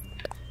with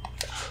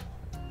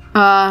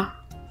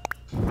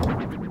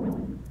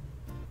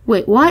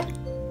wait, what?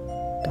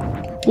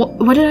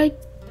 What did I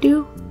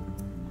do?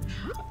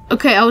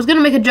 Okay, I was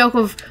gonna make a joke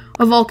of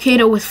a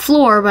volcano with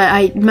floor, but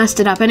I messed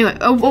it up. Anyway,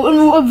 a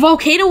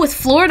volcano with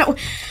floor? No.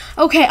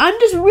 Okay, I'm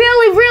just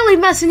really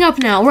messing up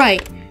now,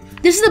 right?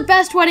 This is the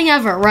best wedding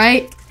ever,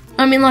 right?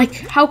 I mean, like,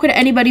 how could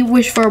anybody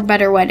wish for a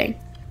better wedding?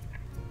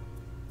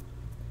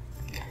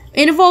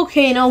 In a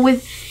volcano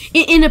with,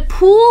 in a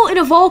pool in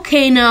a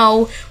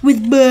volcano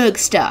with bug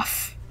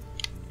stuff.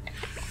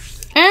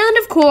 And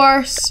of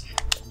course,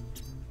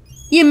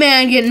 your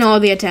man getting all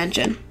the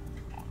attention.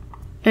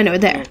 Anyway,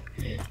 there.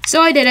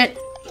 So I did it.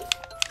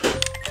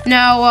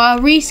 Now,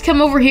 Reese,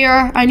 come over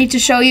here. I need to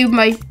show you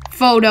my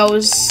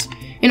photos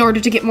in order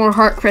to get more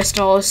heart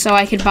crystals so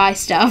I can buy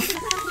stuff.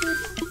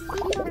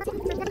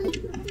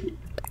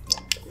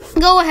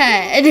 Go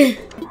ahead.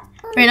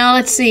 Right now,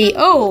 let's see.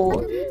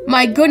 Oh,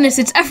 my goodness,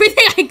 it's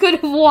everything I could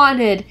have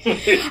wanted.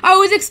 I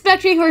was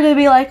expecting her to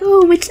be like,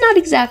 oh, it's not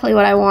exactly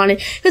what I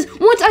wanted. Because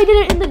once I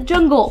did it in the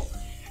jungle,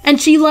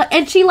 and she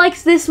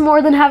likes this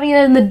more than having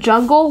it in the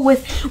jungle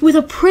with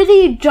a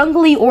pretty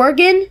jungly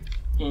organ.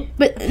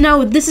 But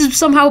no, this is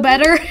somehow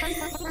better.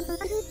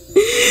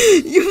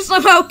 You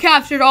somehow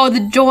captured all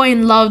the joy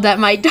and love that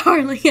my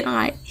darling and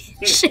I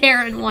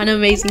share in one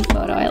amazing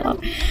photo. I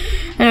love.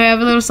 Anyway, I have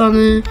a little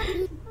something.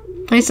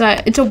 It's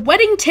a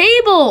wedding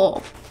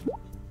table.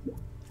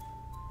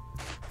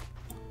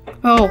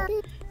 Oh,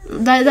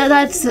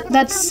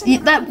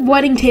 that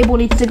wedding table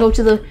needs to go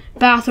to the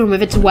bathroom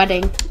if it's a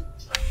wedding.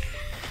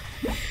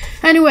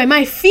 Anyway,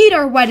 my feet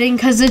are wetting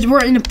because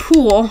we're in a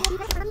pool.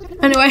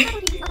 Anyway,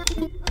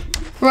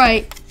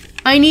 right.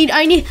 I need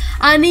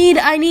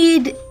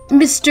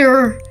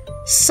Mr.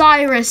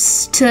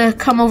 Cyrus to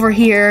come over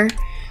here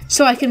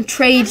so I can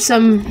trade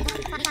some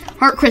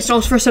heart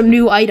crystals for some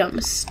new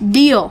items.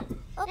 Deal.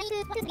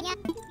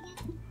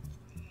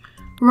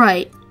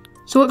 Right.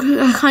 So what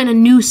kind of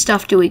new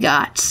stuff do we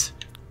got?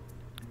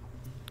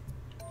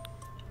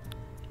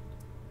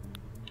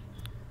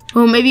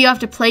 Well, maybe you have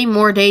to play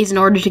more days in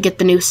order to get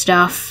the new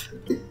stuff.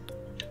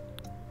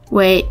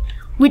 Wait,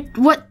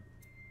 what?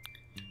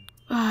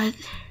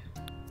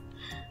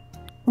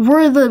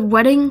 Were the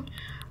wedding?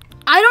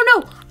 I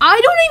don't know. I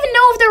don't even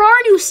know if there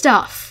are new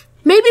stuff.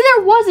 Maybe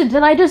there wasn't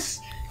and I just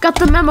got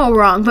the memo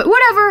wrong, but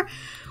whatever.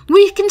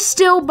 We can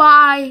still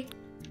buy,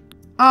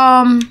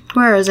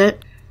 where is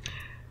it?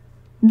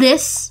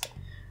 This.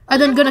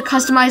 And then gonna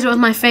customize it with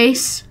my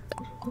face.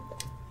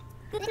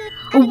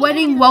 A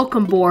wedding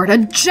welcome board. A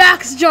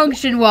Jack's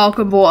Junction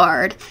welcome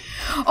board.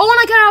 Oh, and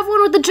I gotta have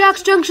one with the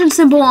Jack's Junction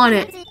symbol on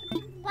it.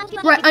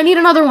 Right, I need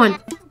another one.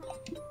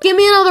 Give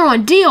me another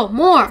one. Deal.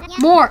 More.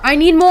 I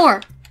need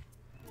more.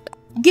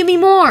 Give me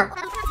more.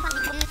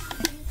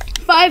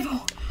 5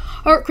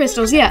 heart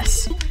crystals,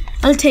 yes.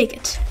 I'll take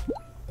it.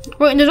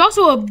 Right, and there's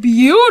also a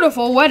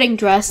beautiful wedding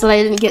dress that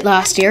I didn't get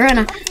last year,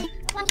 and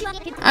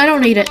I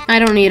don't need it. I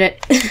don't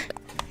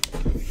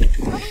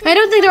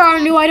think there are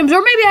new items,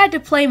 or maybe I had to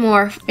play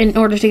more in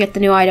order to get the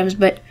new items,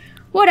 but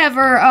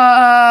whatever.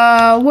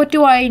 What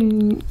do I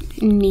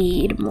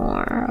need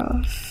more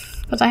of?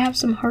 Because I have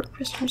some heart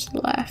crystals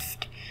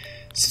left.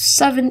 So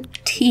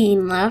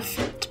 17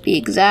 left, to be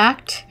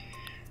exact.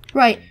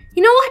 Right.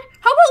 You know what?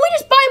 How about we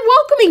just buy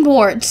welcoming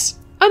boards?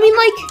 I mean,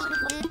 like...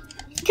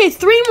 Okay,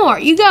 3 more.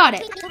 You got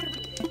it.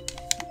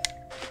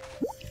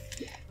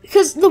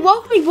 Because the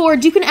welcoming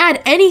boards, you can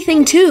add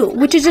anything to,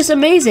 which is just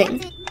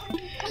amazing.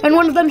 And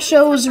one of them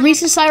shows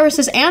Reese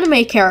Cyrus's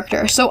anime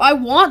character, so I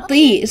want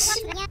these.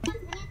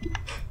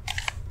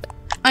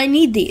 I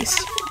need these.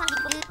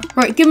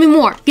 Right, give me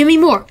more. Give me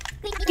more.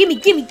 Gimme.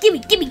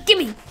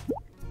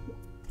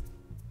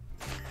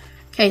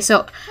 Okay,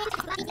 so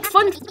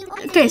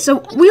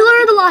we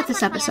learned a lot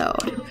this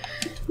episode.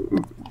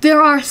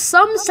 There are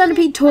some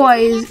centipede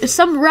toys,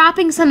 some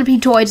wrapping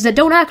centipede toys that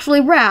don't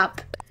actually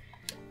wrap.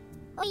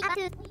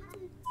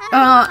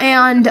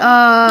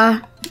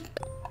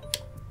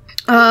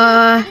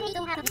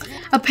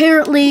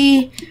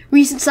 Apparently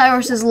Reese and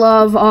Cyrus's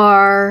love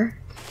are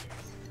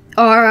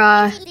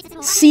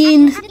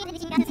seen,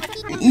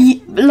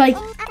 like,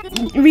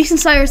 Reese and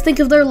Cyrus think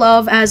of their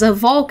love as a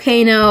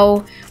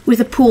volcano with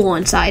a pool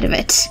inside of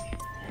it.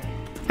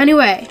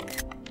 Anyway.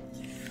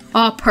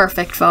 Oh,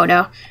 perfect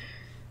photo.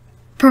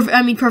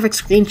 Perfect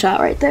screenshot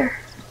right there.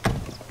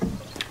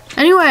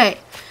 Anyway,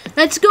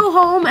 let's go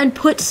home and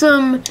get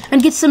some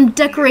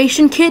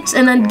decoration kits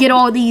and then get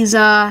all these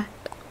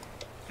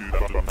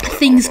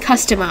things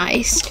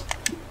customized.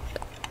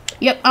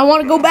 Yep, I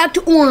want to go back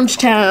to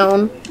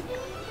Orangetown.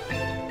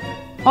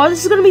 Oh,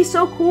 this is gonna be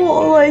so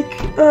cool. Like,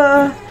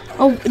 oh,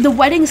 the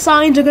wedding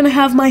signs are gonna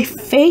have my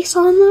face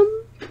on them,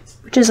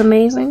 which is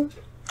amazing.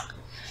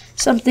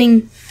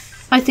 Something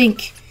I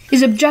think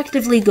is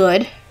objectively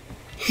good.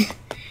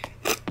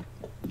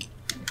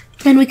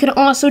 And we could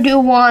also do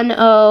one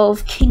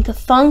of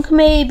Kink-a-Thunk,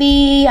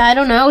 maybe. I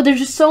don't know. There's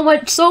just so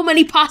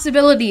many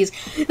possibilities.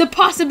 The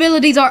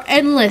possibilities are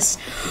endless.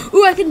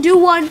 Ooh, I can do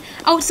one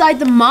outside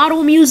the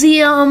model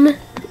museum,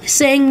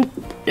 saying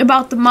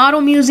about the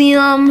model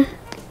museum.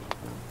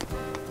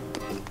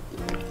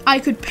 I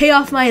could pay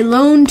off my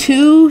loan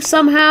too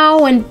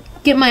somehow and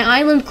get my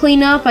island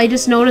cleaned up. I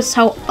just noticed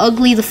how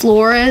ugly the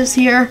floor is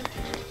here.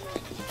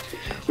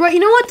 Right, you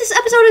know what? This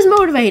episode is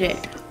motivated.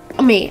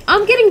 Me.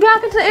 I'm getting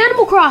back into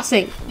Animal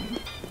Crossing.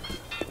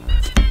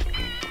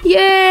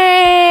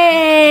 Yay!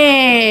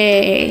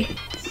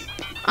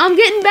 I'm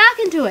getting back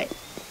into it.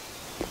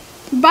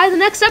 By the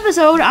next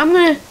episode, I'm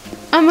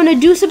gonna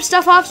do some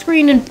stuff off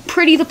screen and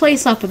pretty the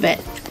place up a bit,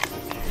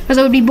 because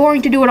it would be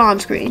boring to do it on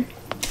screen.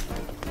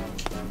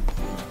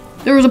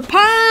 There was a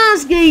pie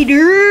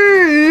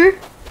skater.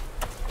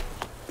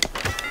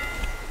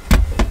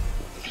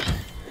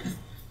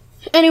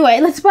 Anyway,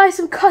 let's buy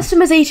some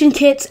customization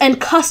kits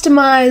and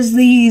customize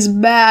these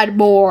bad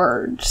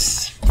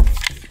boards.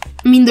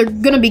 I mean, they're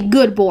gonna be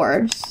good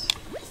boards.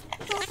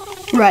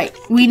 Right,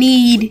 we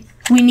need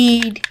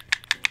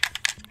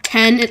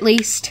 10 at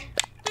least.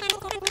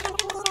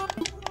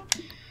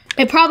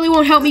 It probably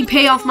won't help me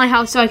pay off my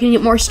house so I can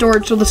get more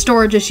storage, so the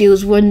storage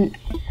issues wouldn't...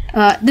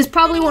 this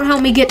probably won't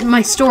help me get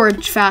my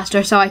storage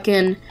faster so I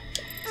can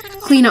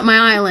clean up my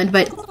island,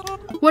 but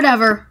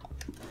whatever.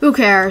 Who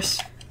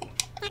cares?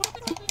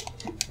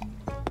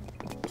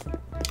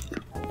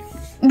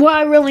 What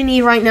I really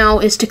need right now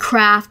is to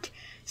craft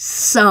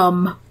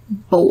some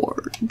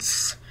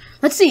boards.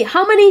 Let's see,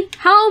 how many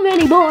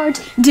boards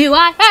do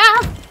I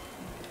have?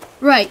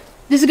 Right,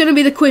 this is gonna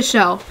be the quiz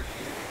show.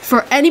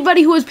 For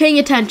anybody who is paying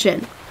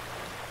attention,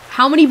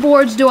 how many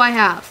boards do I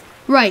have?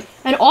 Right,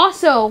 and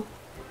also,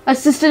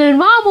 Assistant and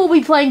Mom will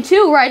be playing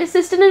too, right,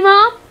 Assistant and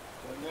Mom?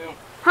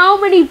 How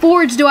many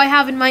boards do I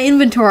have in my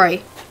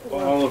inventory?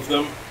 All of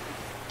them.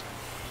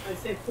 I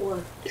say 4.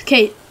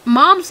 Okay,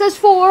 Mom says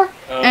 4,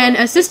 and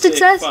Assistant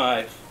says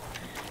 5.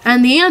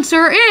 And the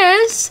answer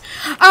is...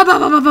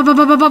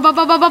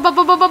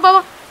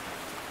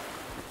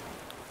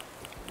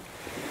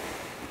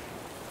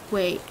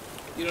 Wait.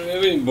 You don't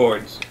have any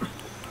boards.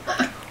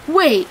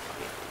 Wait.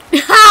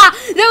 Ha!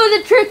 That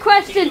was a trick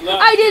question.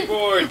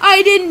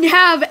 I didn't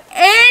have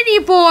any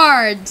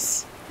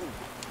boards.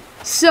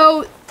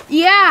 So,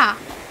 yeah.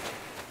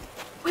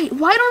 Wait,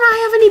 why don't I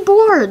have any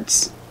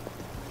boards?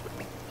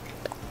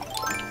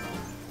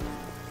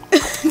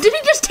 Did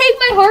he just take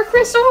my heart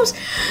crystals?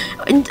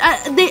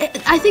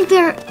 I think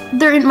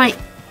they're in my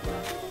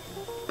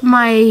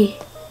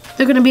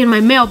they're gonna be in my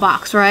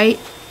mailbox, right?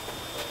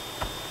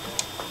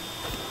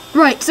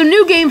 Right, so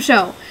new game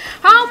show.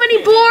 How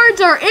many boards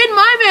are in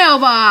my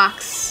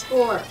mailbox?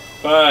 4.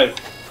 5.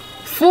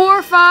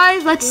 4,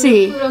 5, let's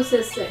see. Pluto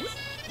says 6.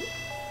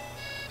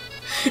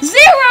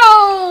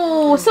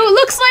 0! So it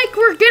looks like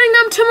we're getting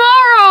them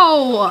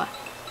tomorrow.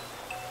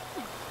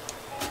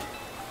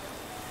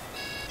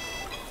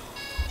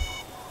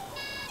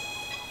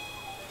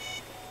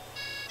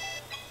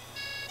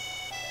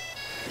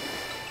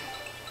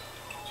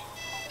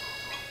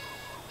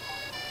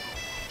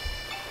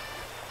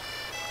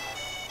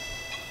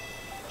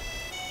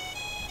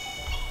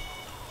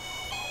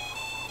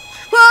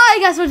 I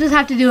guess we'll just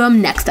have to do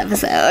them next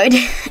episode.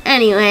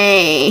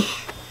 Anyway.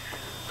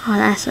 Oh,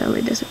 that's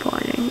really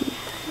disappointing.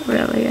 It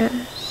really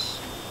is.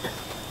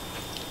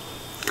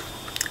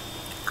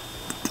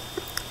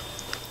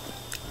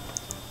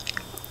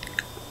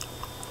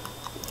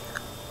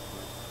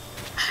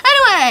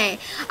 Anyway,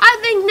 I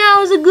think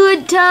now is a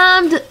good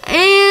time to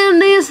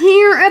end this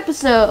here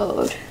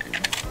episode.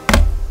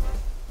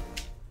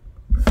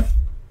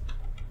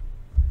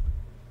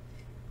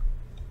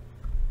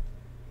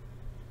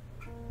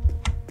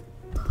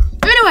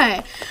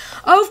 Anyway,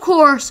 of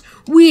course,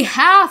 we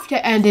have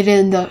to end it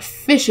in the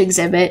fish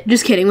exhibit.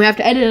 Just kidding, we have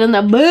to end it in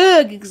the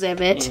bug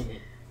exhibit.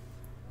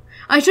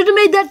 I should have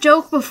made that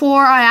joke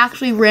before I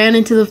actually ran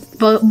into the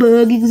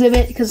bug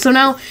exhibit. Because so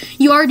now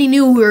you already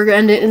knew we were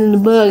going to end it in the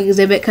bug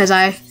exhibit because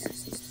I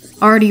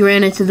already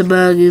ran into the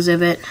bug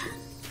exhibit.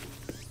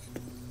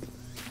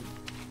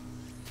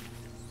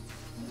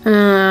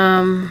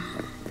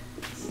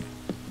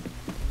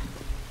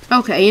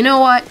 Okay, you know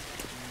what?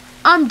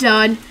 I'm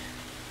done.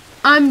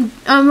 I'm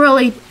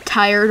really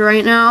tired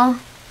right now,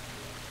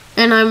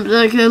 and I'm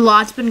like a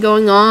lot's been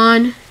going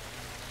on.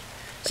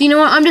 So you know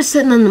what? I'm just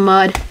sitting in the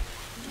mud,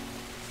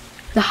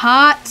 the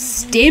hot,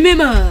 steamy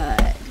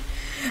mud.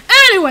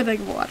 Anyway,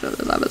 thank you for watching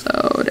this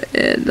episode.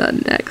 In the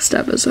next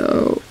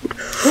episode.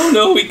 Oh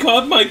no, we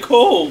caught my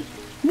cold.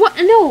 What?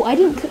 No, I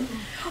didn't.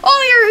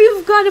 Oh,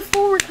 you've got a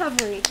full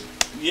recovery.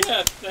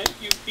 Yeah,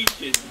 thank you,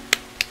 Peaches.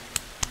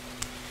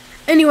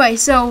 Anyway,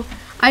 so.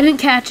 I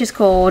didn't catch his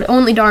cold.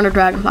 Only Darner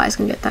dragonflies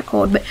can get that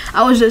cold, but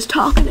I was just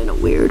talking in a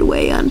weird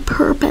way on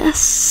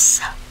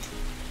purpose.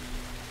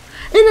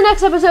 In the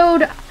next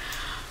episode,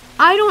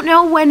 I don't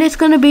know when it's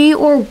going to be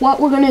or what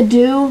we're going to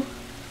do,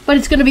 but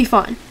it's going to be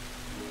fun.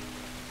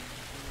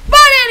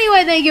 But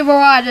anyway, thank you for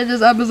watching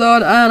this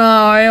episode, and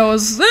I will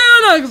see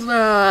you next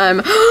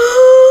time.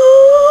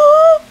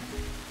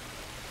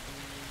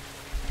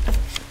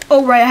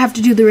 Oh, right, I have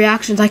to do the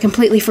reactions. I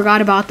completely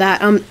forgot about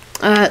that.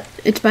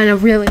 It's been a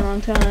really long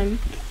time.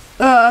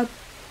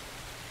 Goodbye,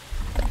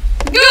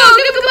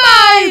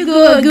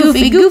 good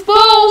goofy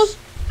goofballs.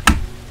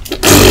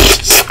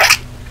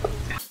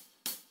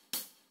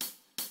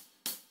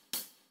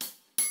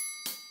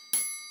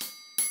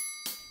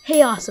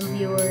 Hey, awesome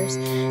viewers.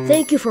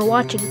 Thank you for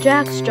watching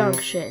Jack's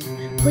Junction.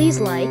 Please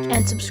like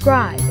and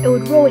subscribe. It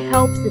would really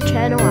help the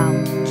channel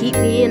out. Keep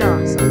being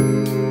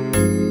awesome.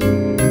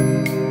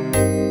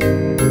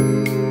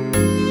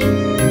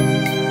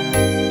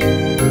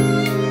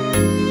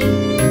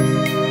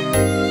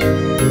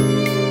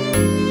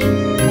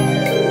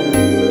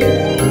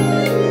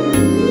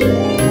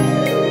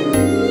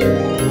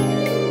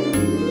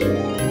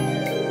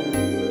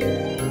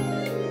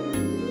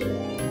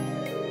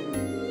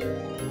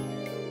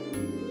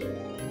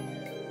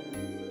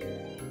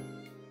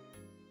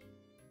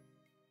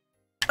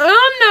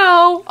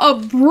 A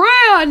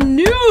brand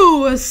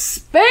new,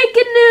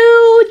 spanking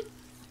new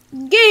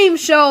game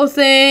show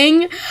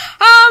thing.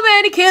 How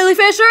many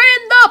killifish are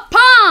in the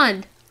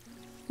pond?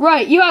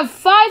 Right, you have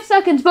 5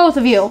 seconds, both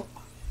of you.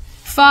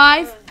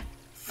 5,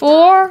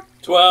 4,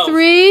 12.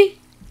 3,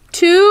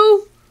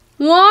 2,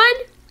 1.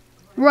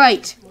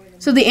 Right.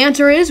 So the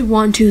answer is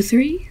 1, 2,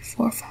 3,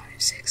 4, 5,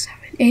 6, 7,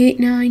 8,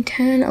 9,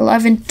 10,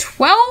 11,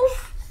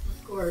 12.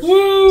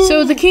 Woo!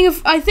 So the king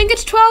of, I think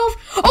it's 12.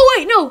 Oh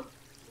wait, no.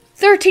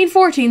 13,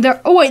 14.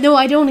 Oh wait, no,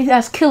 I don't need to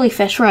ask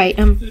killifish, right?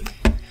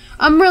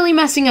 I'm really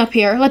messing up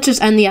here. Let's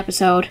just end the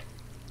episode.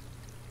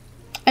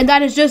 And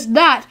that is just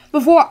that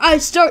before I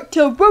start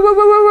to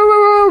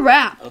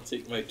rap. I'll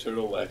take my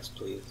turtle wax,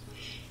 please.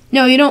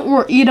 No, you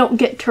don't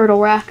get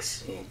turtle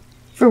wax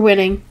for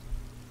winning.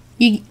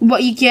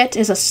 What you get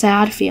is a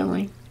sad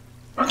feeling.